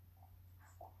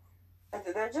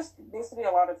there just needs to be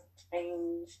a lot of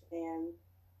change, and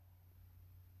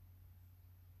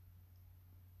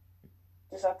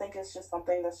just I think it's just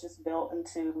something that's just built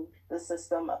into the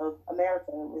system of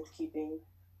America, with keeping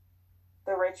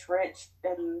the rich rich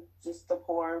and just the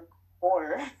poor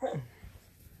poor.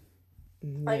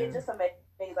 Yeah. Like, it just amazes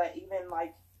me that even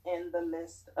like in the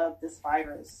midst of this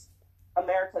virus,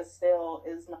 America still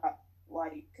is not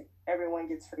like everyone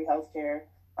gets free healthcare.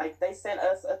 Like, they sent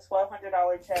us a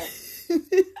 $1,200 check.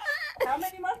 How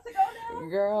many months ago now?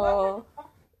 Girl,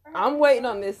 I'm waiting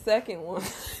on this second one.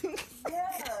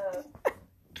 Yeah.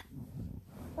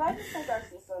 So I just think our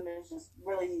system is just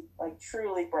really, like,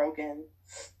 truly broken.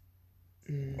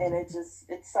 And it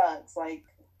sucks. Like,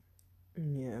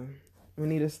 yeah, we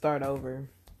need to start over.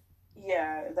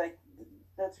 Yeah, like,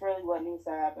 that's really what needs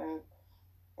to happen.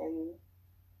 And,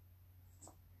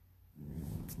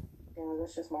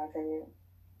 that's just my opinion.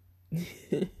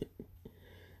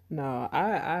 No,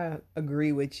 I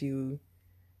agree with you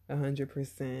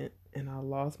 100%, and I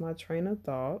lost my train of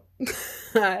thought.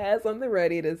 I had something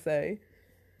ready to say,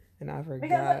 and I forgot.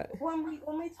 Because, like,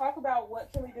 when we talk about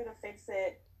what can we do to fix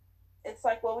it, it's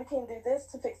like, well, we can do this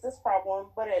to fix this problem,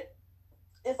 but it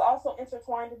is also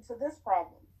intertwined into this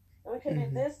problem. And we can do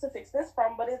this to fix this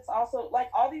problem, but it's also, like,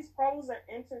 all these problems are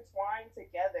intertwined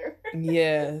together.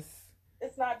 Yes.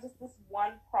 It's not just this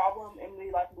one problem and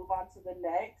we, like, move on to the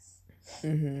next.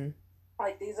 Mm-hmm.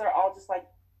 Like, these are all just, like,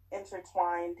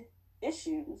 intertwined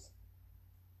issues.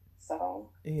 So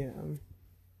yeah,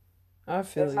 I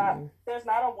feel there's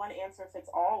not a one answer fits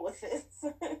all with this.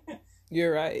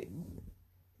 You're right.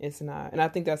 It's not, and I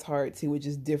think that's hard too, with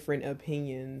just different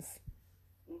opinions.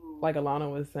 Like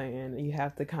Alana was saying, you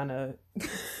have to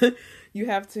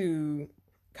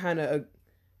kind of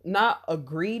not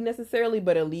agree necessarily,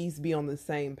 but at least be on the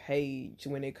same page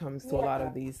when it comes to a lot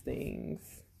of these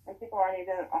things. And people aren't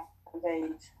even on the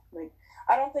page. Like,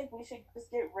 I don't think we should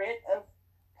just get rid of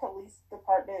police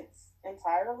departments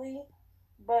entirely,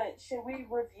 but should we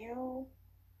review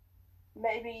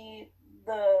maybe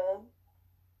the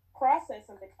process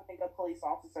of becoming a police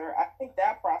officer? I think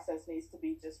that process needs to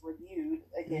be just reviewed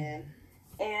again.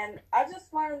 And I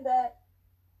just learned that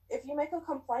if you make a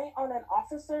complaint on an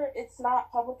officer, it's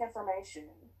not public information.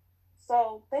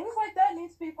 So things like that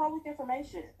need to be public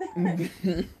information.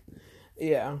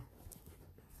 Yeah.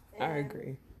 And, I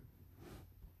agree.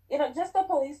 Just the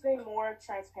police being more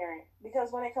transparent.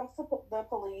 Because when it comes to the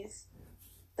police,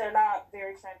 they're not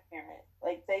very transparent.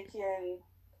 Like, they can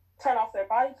turn off their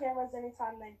body cameras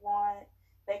anytime they want.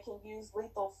 They can use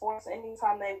lethal force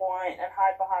anytime they want and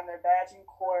hide behind their badge in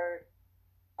court.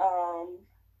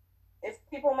 If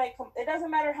people it doesn't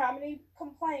matter how many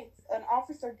complaints an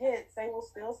officer gets, they will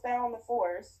still stay on the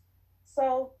force.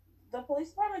 So the police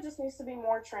department just needs to be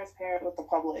more transparent with the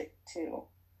public too.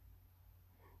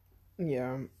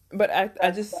 Yeah, but I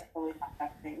just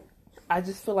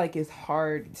feel like it's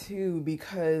hard too,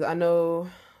 because I know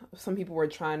some people were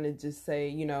trying to just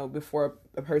say, before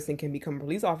a person can become a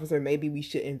police officer, maybe we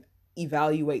shouldn't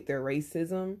evaluate their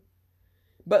racism.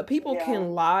 But people Yeah.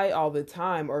 can lie all the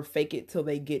time or fake it till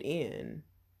they get in.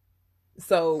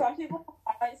 So Some people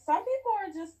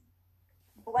are just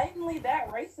blatantly that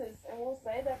racist and will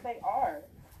say that they are.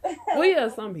 well, yeah,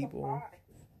 some people. Surprised.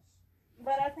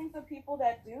 But I think the people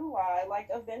that do lie, like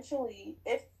eventually,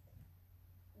 if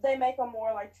they make a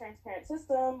more like transparent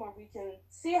system where we can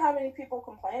see how many people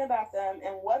complain about them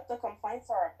and what the complaints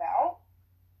are about,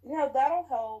 that'll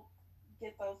help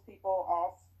get those people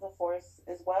off the force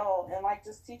as well. And like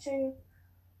just teaching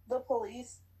the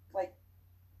police like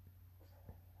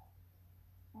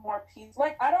more peace.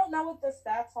 Like I don't know what the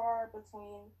stats are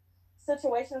between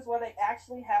situations where they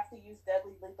actually have to use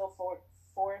deadly lethal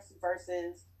force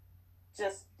versus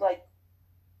just like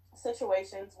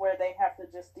situations where they have to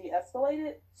just de-escalate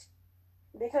it,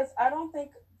 because I don't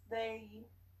think they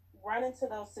run into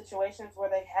those situations where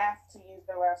they have to use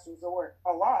their last resort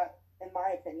a lot, in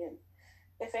my opinion.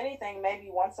 If anything, maybe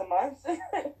once a month.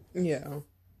 Yeah.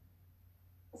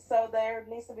 So there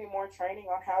needs to be more training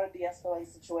on how to de-escalate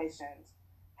situations,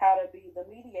 how to be the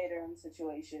mediator in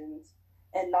situations,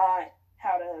 and not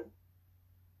how to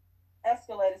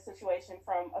escalate a situation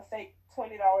from a fake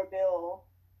 $20 bill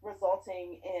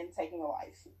resulting in taking a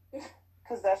life.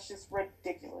 Because that's just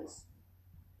ridiculous.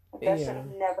 That should have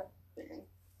never been.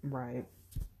 Right.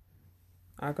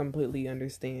 I completely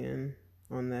understand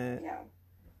on that. Yeah.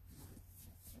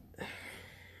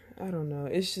 I don't know.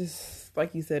 It's just,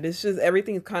 like you said, it's just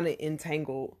everything's kind of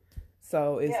entangled.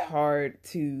 So it's hard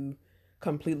to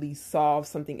completely solve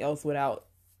something else without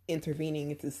intervening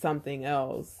into something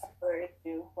else. Right.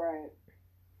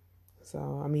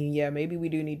 So, I mean, yeah, maybe we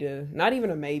do need to, not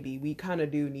even a maybe, we kind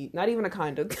of do need, not even a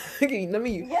kind of, let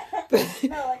me. Yeah.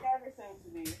 No, like I understand what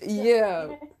you mean. Yeah.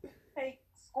 Even if we take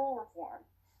school reform,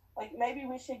 like maybe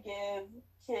we should give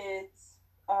kids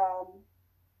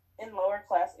in lower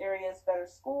class areas better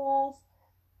schools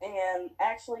and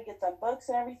actually get them books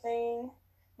and everything,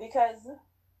 because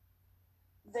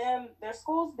their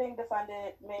schools being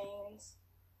defunded means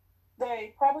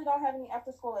they probably don't have any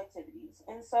after school activities.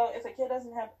 And so if a kid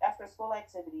doesn't have after school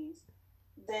activities,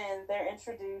 then they're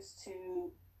introduced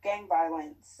to gang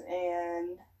violence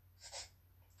and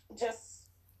just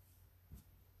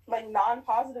like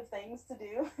non-positive things to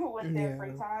do with their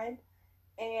free time.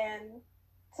 And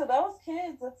to those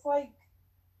kids, it's like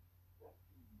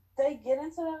they get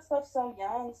into that stuff so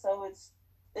young, so it's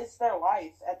their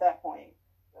life at that point.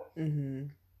 Mm-hmm.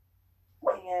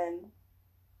 And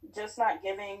just not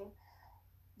giving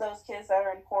those kids that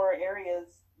are in poorer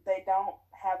areas, they don't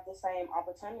have the same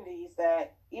opportunities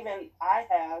that even I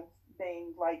have,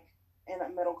 being like in a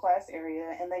middle class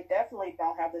area, and they definitely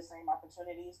don't have the same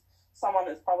opportunities someone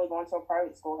that's probably going to a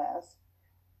private school has.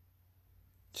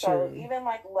 True. So even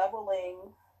like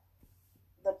leveling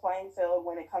the playing field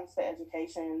when it comes to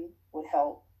education would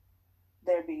help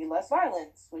there be less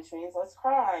violence, which means less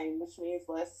crime, which means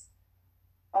less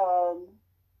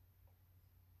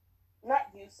not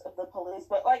use of the police,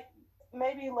 but like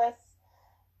maybe less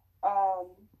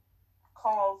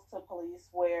calls to police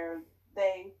where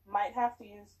they might have to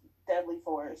use deadly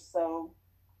force. So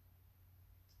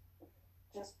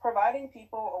just providing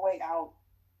people a way out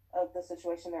of the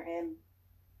situation they're in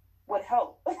would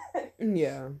help.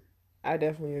 Yeah, I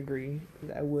definitely agree.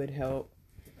 That would help.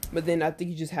 But then I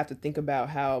think you just have to think about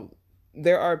how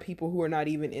there are people who are not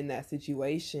even in that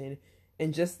situation,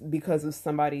 and just because of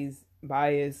somebody's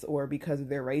bias or because of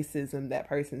their racism, that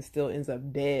person still ends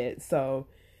up dead. So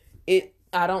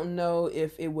I don't know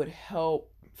if it would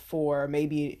help for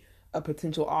maybe a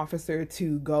potential officer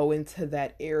to go into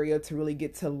that area to really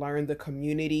get to learn the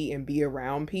community and be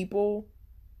around people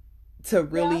to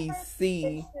really see.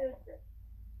 They should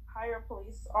hire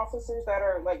police officers that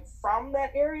are like from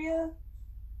that area,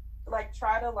 like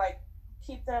try to like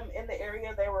keep them in the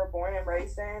area they were born and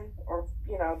raised in, or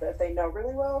that they know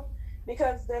really well,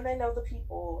 because then they know the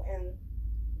people and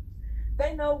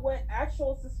they know what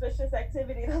actual suspicious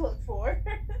activity to look for.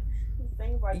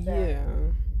 Things like that. Yeah.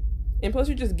 And plus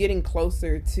you're just getting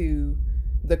closer to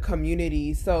the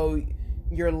community, so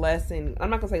you're I'm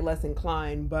not gonna say less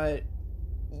inclined, but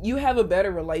you have a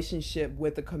better relationship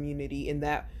with the community, and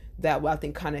that will, I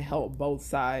think, kind of help both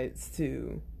sides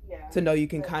to know you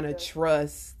can kind of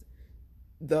trust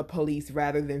the police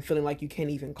rather than feeling like you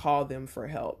can't even call them for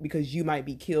help because you might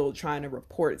be killed trying to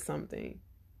report something.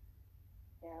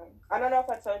 Yeah, I don't know if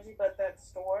I told you, but that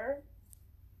store,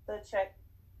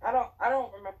 I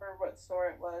don't remember what store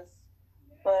it was,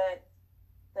 but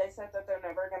they said that they're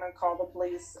never gonna call the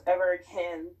police ever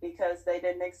again because they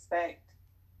didn't expect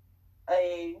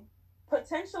a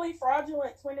potentially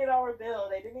fraudulent $20 bill.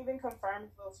 They didn't even confirm if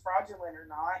it was fraudulent or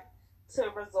not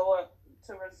to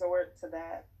resort to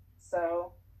that.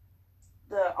 So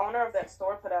the owner of that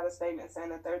store put out a statement saying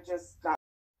that they're just not.